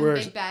living room one we're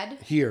big bed.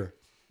 here.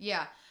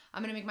 Yeah.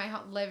 I'm going to make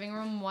my living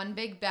room one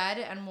big bed,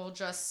 and we'll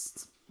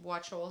just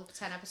watch all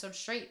 10 episodes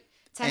straight.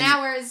 10 And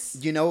hours.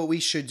 You know what we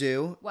should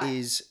do What?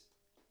 is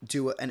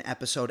do an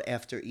episode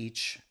after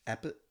each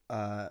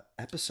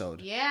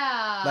episode.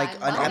 Yeah.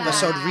 Like I an love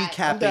episode that.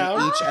 I'm down.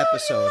 recapping each Oh,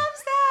 episode. He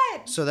loves that.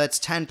 So that's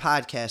 10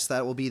 podcasts.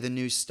 That will be the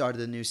new start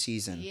of the new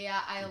season. Yeah,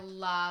 I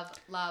love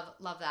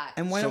that.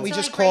 And why don't we So,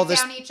 just like, call break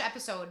this? down each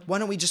episode. Why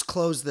don't we just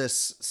close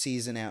this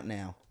season out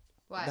now?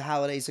 What? The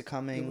holidays are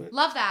coming.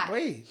 Love that.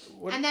 Wait.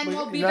 And then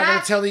we'll be you're not back.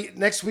 going to tell the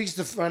next week's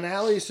the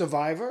finale of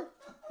Survivor?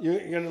 You're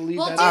going to leave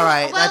that All out?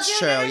 right, that's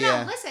true, No.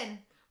 yeah. Listen,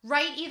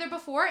 right either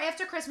before or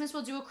after Christmas,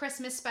 we'll do a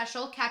Christmas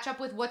special, catch up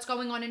with what's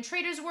going on in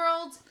Trader's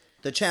World.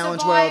 The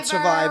Challenge World,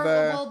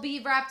 Survivor. Will be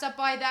wrapped up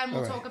by then.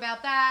 We'll All right. talk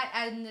about that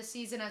and the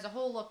season as a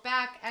whole, look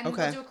back, and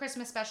Okay. we'll do a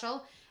Christmas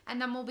special.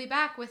 And then we'll be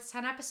back with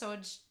 10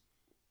 episodes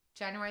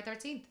January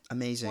 13th.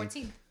 Amazing.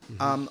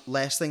 14th.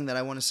 Last thing that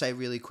I want to say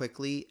really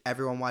quickly.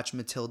 Everyone watch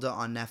Matilda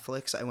on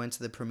Netflix. I went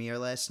to the premiere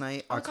last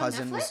night. Oh, it's on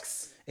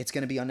Netflix? It's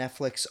going to be on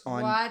Netflix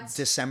on What?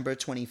 December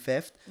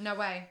 25th. No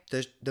way.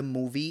 The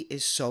movie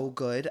is so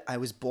good. I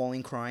was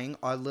bawling crying.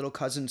 Our little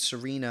cousin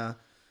Serena,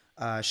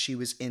 she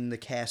was in the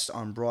cast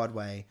on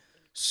Broadway.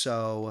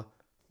 So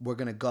we're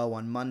going to go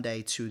on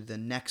Monday to the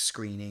next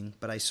screening.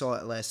 But I saw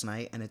it last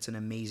night, and it's an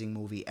amazing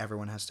movie.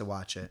 Everyone has to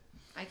watch it.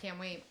 I can't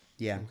wait.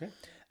 Yeah. Okay.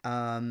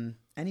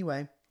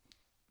 Anyway,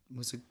 it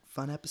was a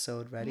fun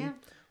episode. Ready? Yeah.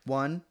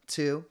 1,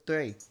 2,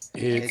 3.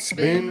 It's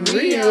been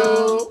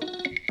real.